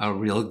a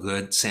real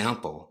good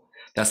sample.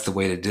 That's the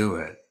way to do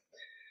it.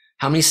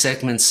 How many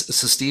segments?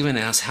 So Stephen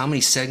asked, how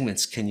many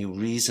segments can you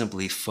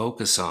reasonably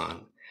focus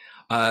on?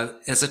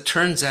 As it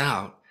turns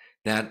out,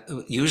 that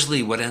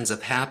usually what ends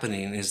up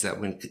happening is that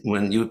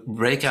when you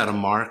break out a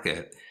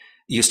market,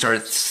 you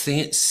start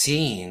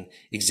seeing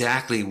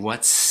exactly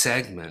what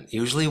segment,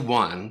 usually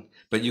one,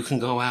 but you can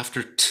go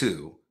after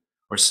two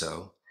or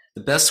so.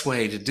 The best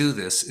way to do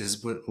this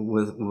is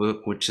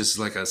which is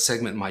like a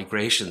segment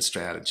migration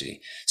strategy.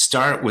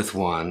 Start with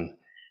one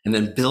and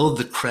then build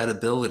the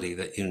credibility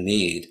that you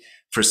need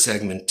for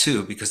segment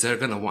two, because they're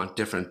going to want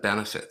different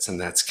benefits,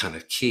 and that's kind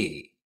of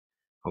key.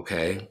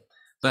 Okay.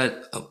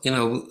 But,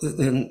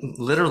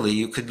 literally,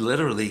 you could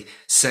literally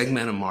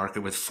segment a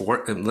market with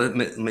four,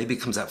 maybe it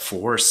comes out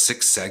 4 or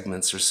 6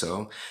 segments or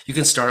so. You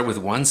can start with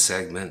one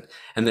segment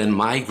and then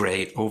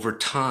migrate over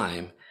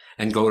time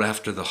and go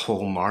after the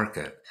whole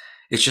market.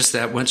 It's just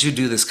that once you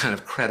do this kind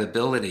of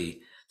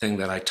credibility thing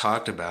that I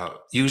talked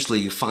about, usually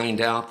you find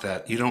out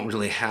that you don't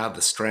really have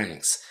the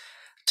strengths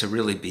to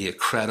really be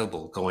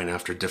credible going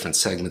after different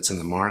segments in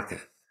the market.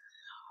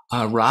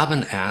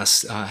 Robin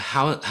asked,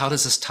 how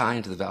does this tie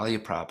into the value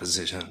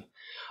proposition?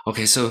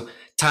 Okay, so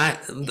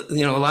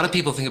a lot of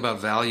people think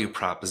about value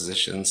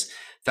propositions.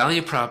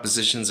 Value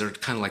propositions are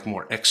kind of like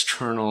more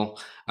external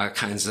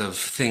kinds of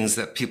things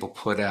that people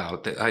put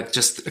out. I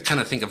just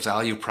kind of think of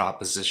value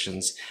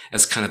propositions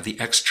as kind of the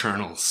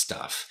external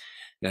stuff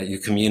that you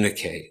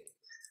communicate.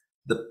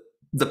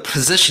 The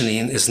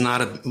positioning is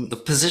not the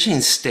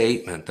positioning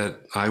statement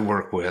that I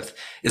work with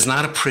is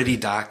not a pretty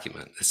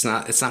document. It's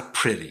not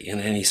pretty in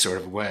any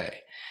sort of way.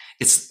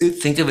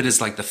 Think of it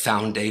as like the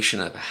foundation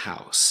of a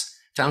house.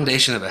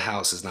 Foundation of a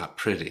house is not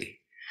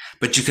pretty,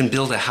 but you can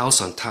build a house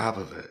on top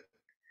of it.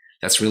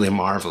 That's really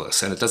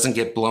marvelous. And it doesn't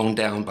get blown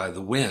down by the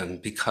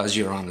wind because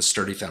you're on a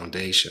sturdy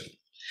foundation.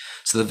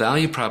 So the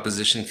value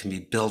proposition can be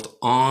built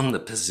on the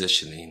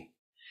positioning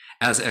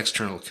as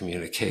external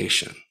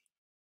communication.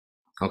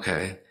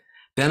 Okay.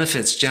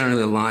 Benefits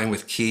generally align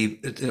with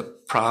key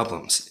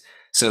problems.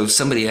 So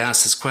somebody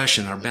asked this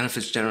question, are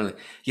benefits generally?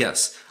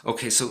 Yes.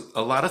 Okay. So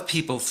a lot of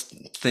people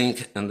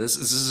think, and this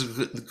is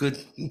a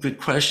good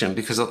question,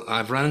 because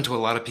I've run into a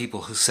lot of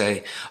people who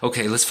say,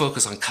 okay, let's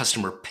focus on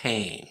customer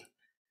pain.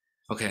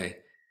 Okay.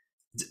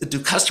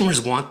 Do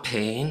customers want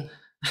pain?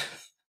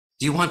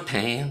 Do you want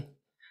pain?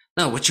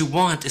 No, what you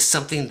want is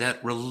something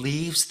that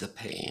relieves the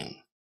pain.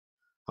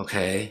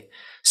 Okay.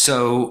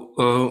 So,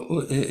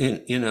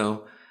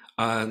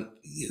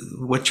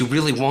 what you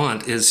really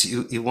want is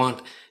you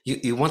want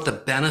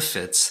the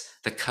benefits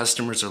that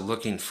customers are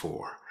looking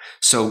for.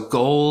 So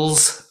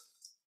goals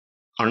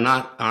are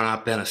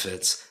not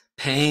benefits.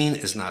 Pain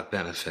is not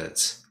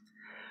benefits,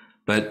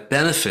 but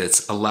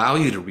benefits allow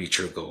you to reach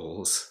your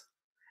goals,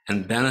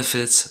 and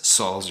benefits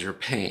solves your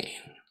pain.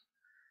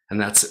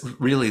 And that's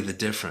really the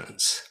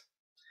difference.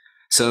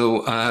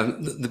 So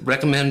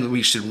recommend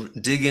we should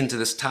dig into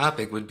this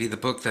topic would be the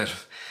book that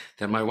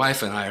my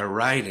wife and I are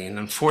writing.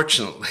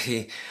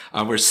 Unfortunately,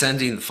 we're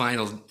sending the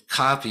final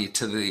copy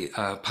to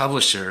the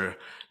publisher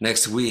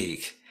next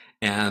week,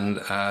 and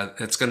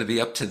it's going to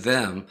be up to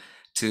them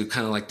to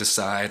kind of like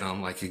decide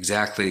on like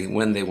exactly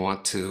when they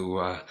want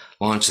to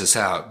launch this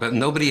out. But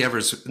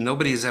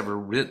nobody's ever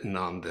written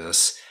on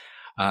this.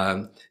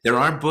 There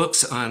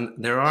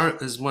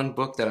is one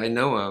book that I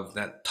know of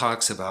that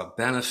talks about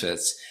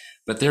benefits,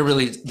 but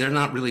they're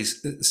not really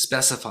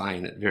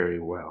specifying it very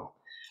well.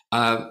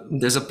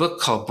 There's a book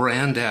called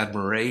Brand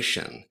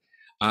Admiration.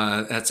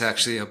 That's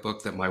actually a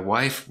book that my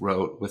wife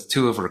wrote with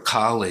 2 of her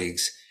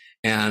colleagues,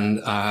 and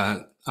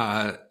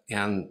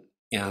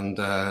And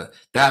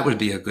that would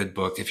be a good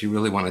book if you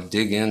really want to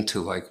dig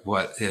into like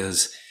what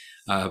is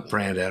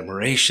brand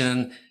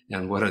admiration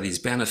and what are these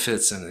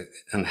benefits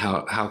and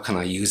how can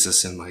I use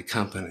this in my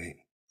company.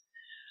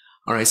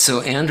 All right,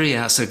 so Andrea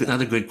asked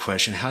another good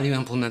question. How do you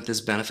implement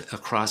this benefit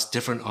across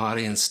different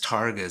audience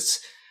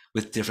targets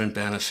with different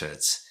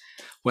benefits?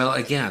 Well,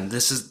 again,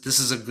 this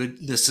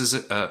is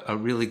a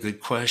really good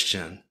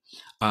question.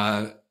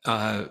 Uh,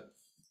 uh,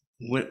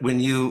 when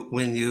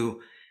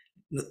you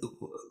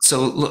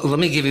so let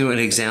me give you an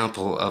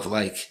example of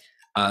like,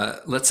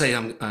 let's say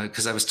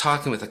because I was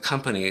talking with a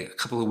company a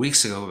couple of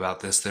weeks ago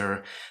about this.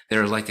 They're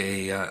like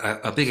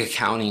a big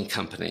accounting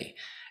company,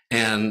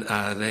 and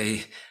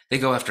they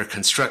go after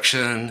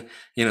construction.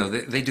 You know,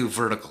 they do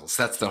verticals.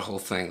 That's the whole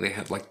thing. They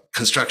have like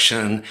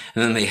construction,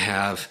 and then they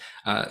have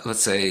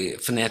let's say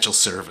financial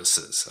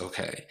services.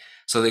 Okay,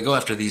 so they go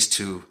after these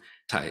two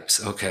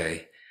types.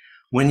 Okay,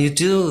 when you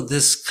do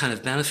this kind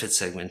of benefit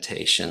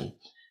segmentation,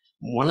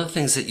 one of the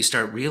things that you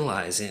start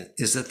realizing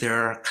is that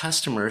there are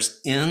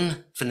customers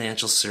in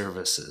financial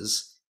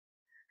services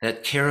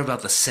that care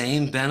about the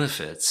same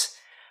benefits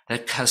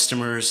that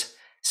customers,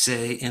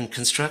 say, in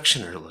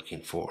construction are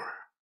looking for.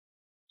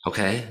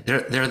 Okay,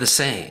 they're the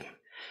same.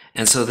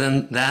 And so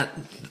then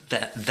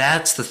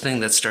that's the thing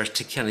that starts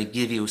to kind of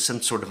give you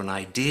some sort of an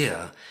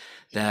idea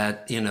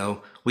that, you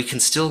know, we can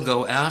still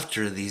go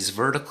after these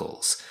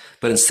verticals,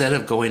 but instead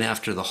of going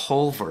after the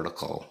whole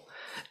vertical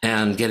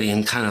and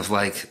getting kind of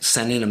like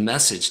sending a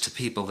message to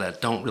people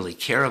that don't really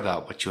care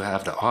about what you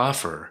have to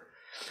offer,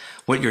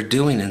 what you're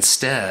doing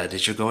instead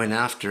is you're going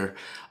after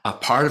a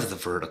part of the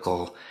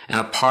vertical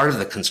and a part of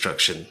the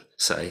construction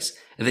sites,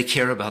 and they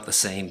care about the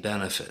same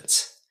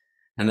benefits.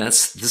 And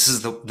this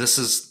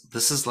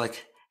is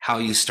like how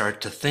you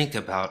start to think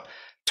about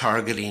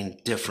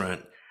targeting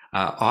different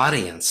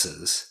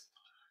audiences.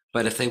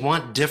 But if they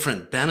want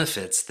different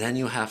benefits, then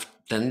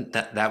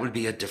that would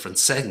be a different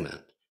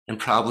segment. And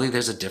probably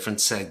there's a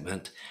different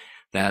segment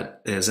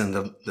that is in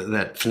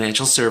that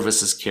financial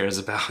services cares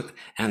about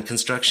and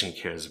construction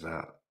cares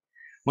about.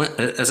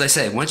 As I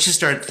say, once you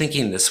start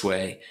thinking this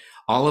way,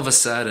 all of a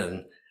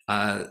sudden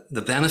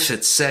the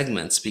benefit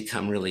segments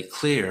become really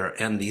clear,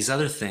 and these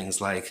other things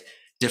like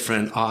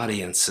different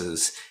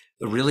audiences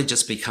really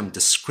just become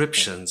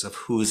descriptions of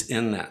who's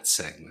in that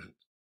segment.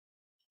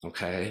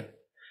 Okay.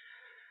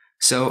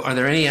 So are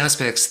there any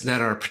aspects that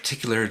are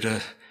particular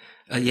to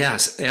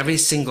yes, every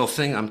single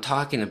thing I'm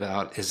talking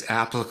about is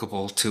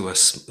applicable to a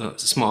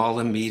small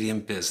and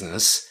medium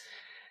business.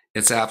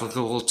 It's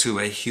applicable to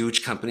a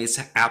huge company. It's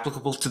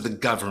applicable to the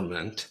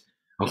government.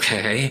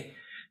 Okay.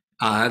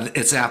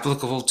 It's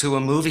applicable to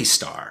a movie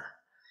star.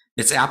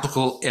 It's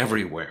applicable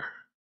everywhere.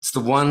 It's the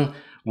one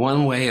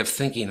way of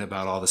thinking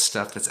about all the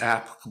stuff that's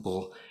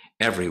applicable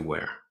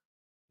everywhere.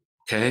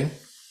 Okay.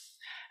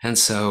 And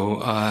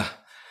so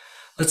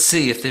let's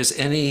see if there's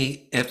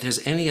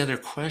any other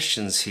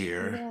questions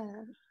here. Yeah.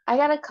 I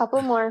got a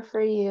couple more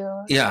for you,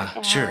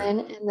 Yeah, sure.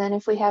 Alan, and then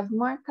if we have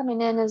more coming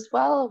in as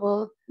well,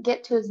 we'll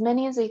get to as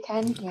many as we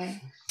can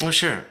here. Oh,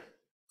 sure.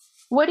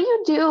 What do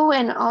you do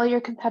when all your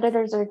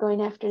competitors are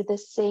going after the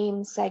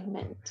same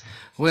segment?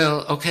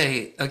 Well,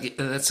 okay,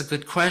 that's a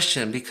good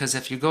question because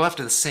if you go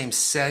after the same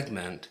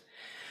segment,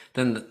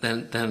 then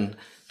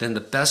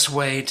the best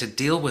way to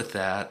deal with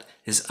that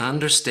is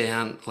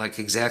understand, like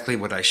exactly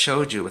what I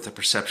showed you with the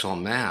perceptual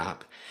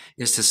map,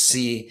 is to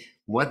see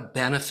what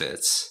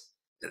benefits.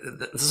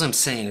 This is what I'm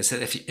saying is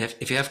that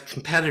if you have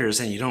competitors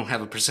and you don't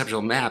have a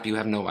perceptual map, you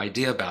have no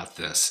idea about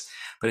this.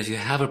 But if you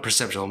have a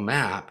perceptual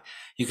map,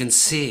 you can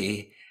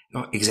see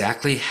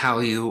exactly how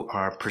you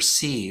are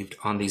perceived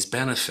on these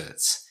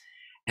benefits.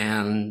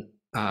 And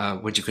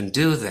what you can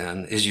do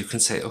then is you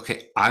can say,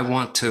 okay, I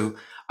want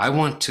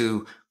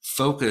to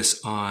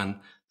focus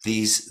on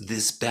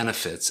these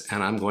benefits,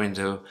 and I'm going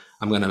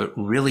to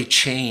really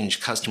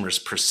change customers'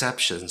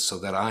 perceptions so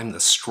that I'm the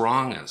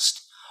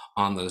strongest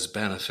on those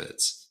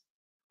benefits.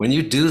 When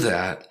you do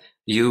that,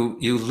 you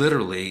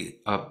literally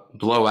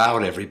blow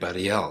out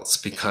everybody else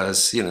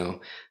because, you know,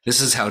 this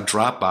is how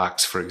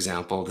Dropbox, for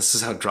example, this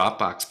is how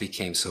Dropbox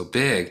became so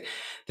big.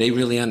 They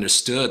really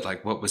understood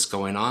like what was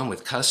going on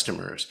with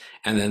customers,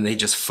 and then they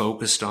just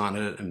focused on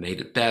it and made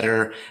it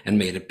better and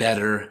made it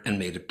better and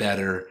made it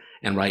better.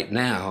 And right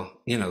now,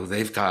 you know,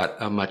 they've got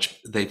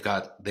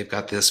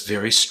this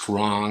very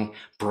strong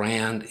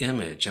brand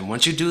image. And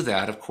once you do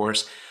that, of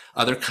course,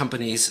 other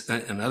companies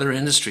and other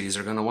industries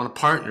are going to want to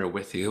partner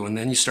with you, and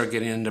then you start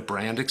getting into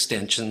brand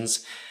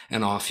extensions,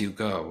 and off you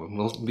go. And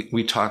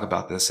we talk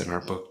about this in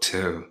our book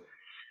too.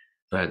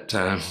 But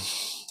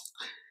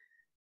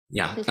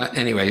yeah.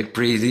 Anyway,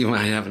 Bree, you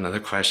might have another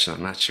question.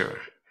 I'm not sure.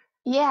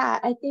 Yeah,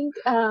 I think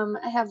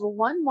I have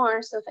one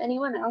more. So if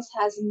anyone else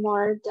has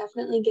more,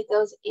 definitely get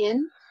those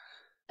in.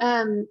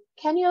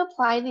 Can you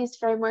apply these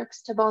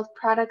frameworks to both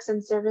products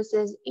and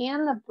services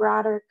and the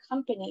broader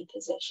company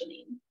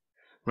positioning?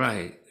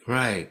 Right,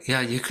 right. Yeah,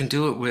 you can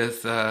do it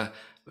with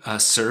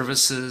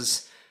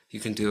services. You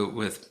can do it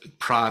with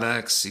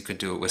products. You can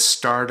do it with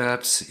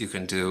startups. You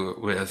can do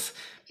it with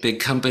big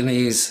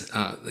companies.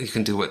 You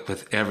can do it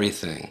with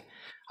everything.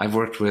 I've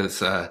worked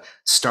with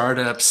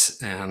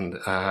startups, and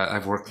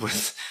I've worked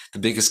with the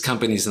biggest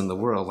companies in the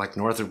world, like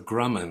Northrop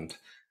Grumman,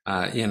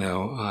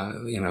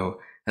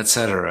 et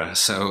cetera.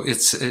 So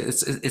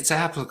it's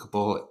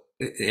applicable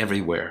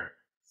everywhere.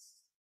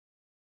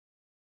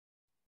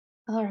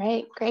 All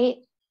right, great.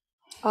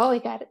 Oh, we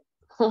got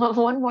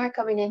one more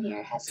coming in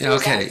here. Hester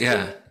is Okay, yeah,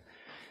 asking,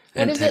 what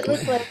and does it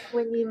look like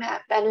when you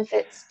map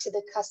benefits to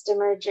the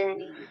customer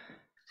journey?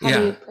 How do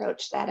you yeah,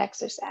 approach that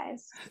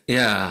exercise?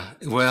 yeah.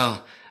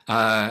 Well,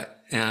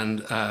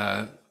 and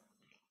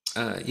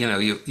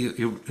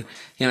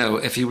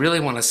if you really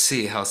want to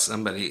see how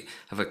somebody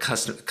of a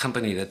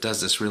company that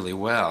does this really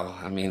well,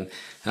 I mean,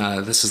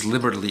 this is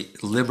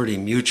Liberty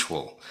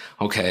Mutual.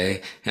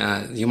 Okay,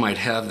 you might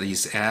have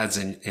these ads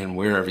in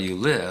wherever you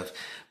live,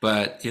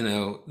 but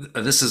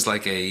this is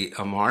like a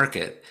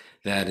market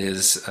that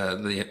is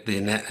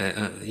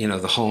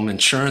the home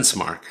insurance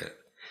market.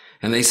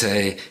 And they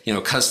say,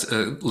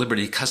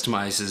 Liberty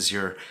customizes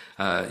your,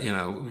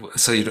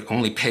 so you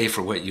only pay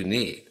for what you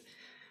need.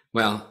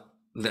 Well,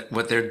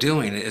 what they're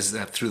doing is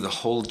that through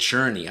the whole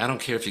journey, I don't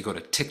care if you go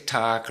to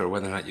TikTok or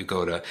whether or not you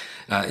go to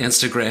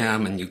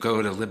Instagram and you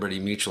go to Liberty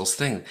Mutual's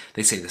thing,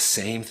 they say the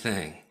same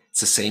thing.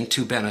 It's the same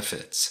two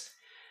benefits.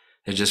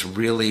 They're just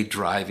really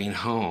driving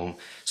home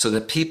so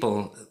that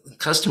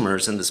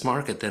customers in this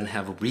market then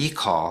have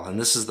recall. And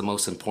this is the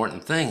most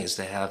important thing, is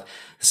to have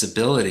this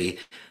ability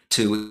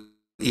to,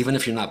 even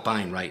if you're not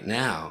buying right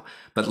now,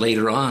 but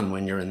later on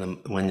when you're in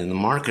the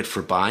market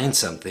for buying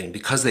something,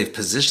 because they've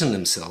positioned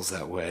themselves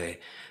that way,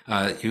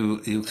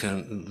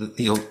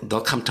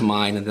 they'll come to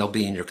mind and they'll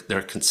be in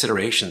their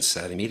consideration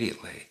set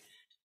immediately.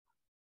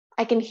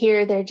 I can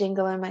hear their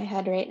jingle in my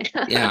head right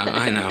now. Yeah,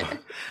 I know.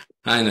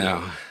 I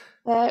know.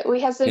 We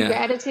have some Yeah.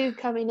 gratitude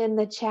coming in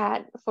the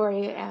chat for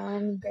you,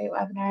 Alan. Great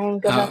webinar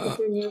and good luck with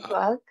your new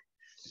book.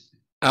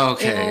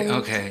 Okay, And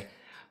okay.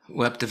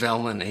 Web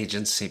development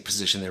agency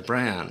position their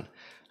brand.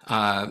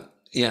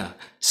 Yeah.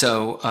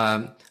 So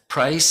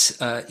price,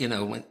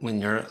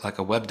 when you're like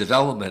a web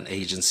development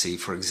agency,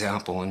 for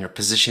example, and you're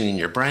positioning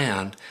your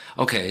brand,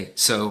 okay,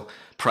 so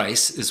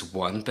price is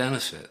one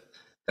benefit.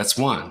 That's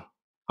one.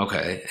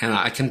 Okay. And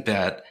I can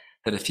bet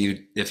that if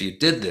you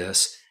did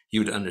this,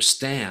 you'd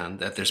understand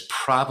that there's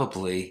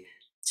probably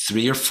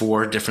 3 or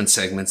 4 different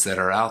segments that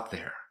are out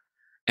there.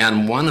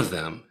 And one of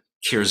them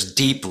cares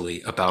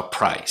deeply about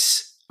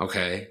price.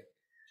 Okay.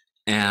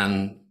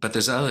 But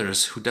there's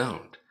others who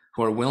don't,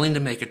 who are willing to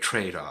make a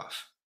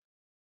trade-off.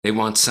 They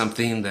want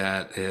something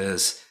that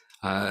is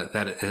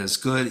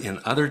good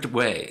in other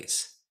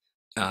ways,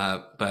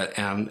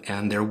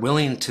 and they're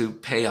willing to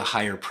pay a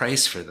higher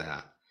price for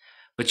that.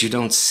 But you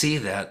don't see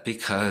that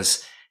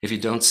because if you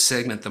don't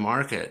segment the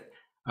market,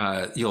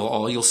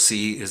 all you'll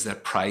see is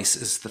that price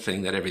is the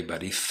thing that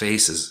everybody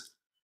faces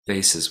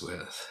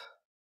with.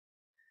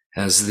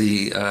 As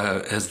the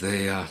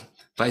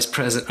vice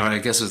president, or I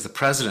guess it was the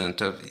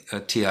president of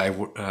TI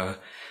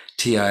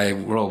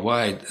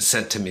Worldwide,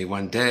 said to me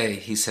one day,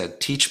 he said,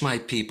 "Teach my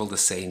people to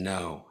say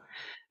no."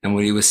 And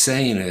what he was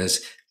saying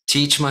is,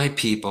 teach my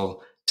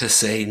people to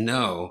say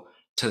no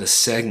to the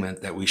segment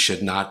that we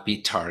should not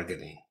be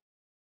targeting.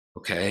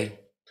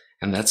 Okay?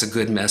 And that's a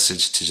good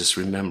message to just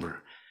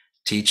remember.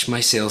 Teach my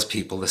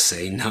salespeople to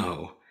say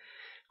no.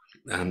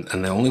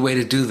 And the only way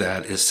to do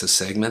that is to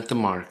segment the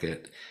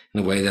market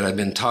in the way that I've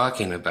been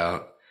talking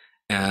about.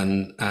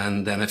 And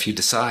then if you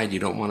decide you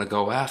don't want to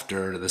go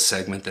after the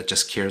segment that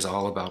just cares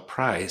all about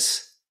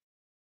price,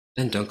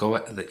 then don't go.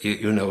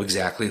 You know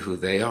exactly who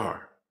they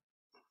are.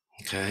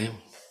 Okay.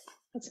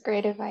 that's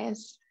great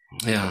advice.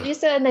 Yeah.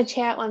 Lisa in the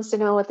chat wants to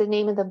know what the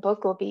name of the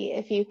book will be.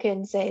 If you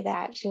can say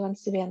that, she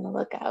wants to be on the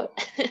lookout.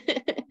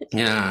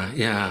 Yeah.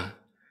 Yeah.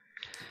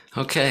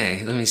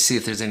 Okay. Let me see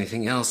if there's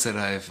anything else that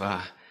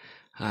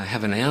I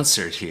haven't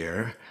answered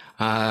here.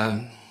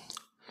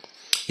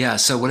 Yeah,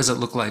 so what does it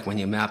look like when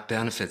you map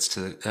benefits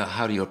to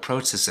how do you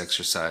approach this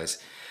exercise?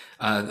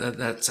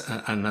 That's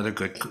another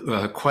good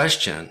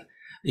question.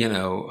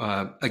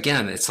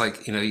 Again, it's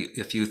like,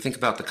 if you think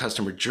about the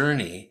customer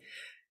journey,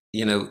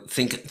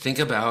 think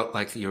about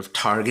like you're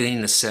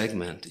targeting a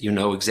segment, you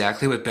know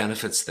exactly what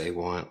benefits they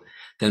want,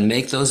 then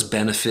make those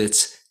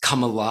benefits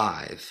come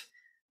alive,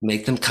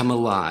 make them come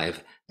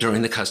alive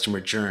during the customer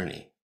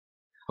journey.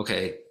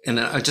 Okay. And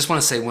I just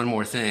want to say one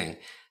more thing.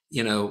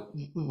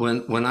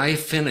 When I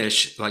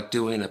finish like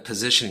doing a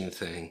positioning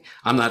thing,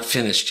 I'm not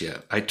finished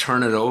yet. I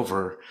turn it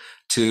over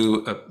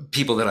to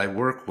people that I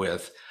work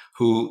with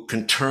who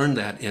can turn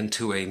that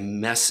into a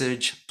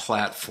message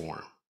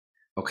platform.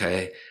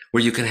 Okay.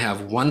 Where you can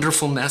have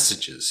wonderful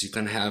messages. You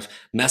can have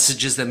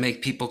messages that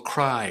make people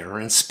cry or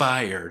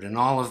inspired and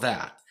all of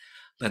that.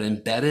 But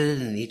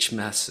embedded in each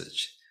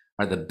message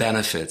are the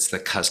benefits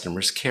that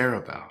customers care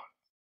about.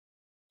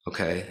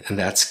 Okay. And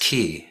that's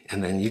key.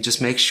 And then you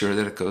just make sure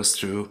that it goes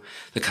through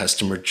the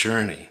customer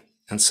journey.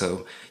 And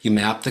so you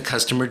map the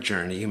customer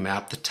journey, you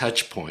map the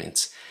touch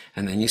points,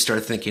 and then you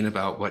start thinking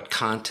about what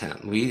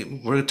content.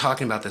 We're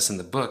talking about this in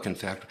the book. In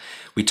fact,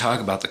 we talk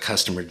about the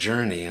customer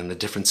journey and the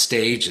different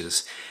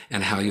stages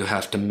and how you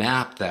have to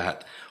map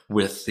that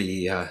with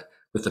the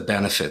with the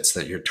benefits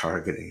that you're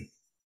targeting.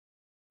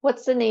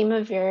 What's the name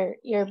of your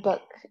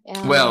book,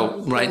 Alan, that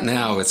Well, we right can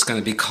now it's going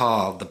to be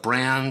called the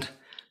Brand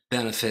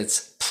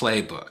Benefits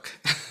Playbook.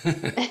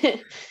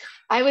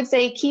 I would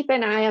say keep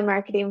an eye on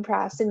Marketing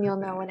Profs and you'll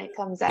know when it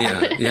comes out.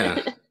 Yeah,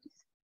 yeah.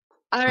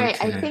 All right,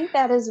 I Okay. think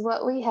that is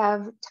what we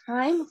have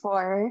time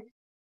for.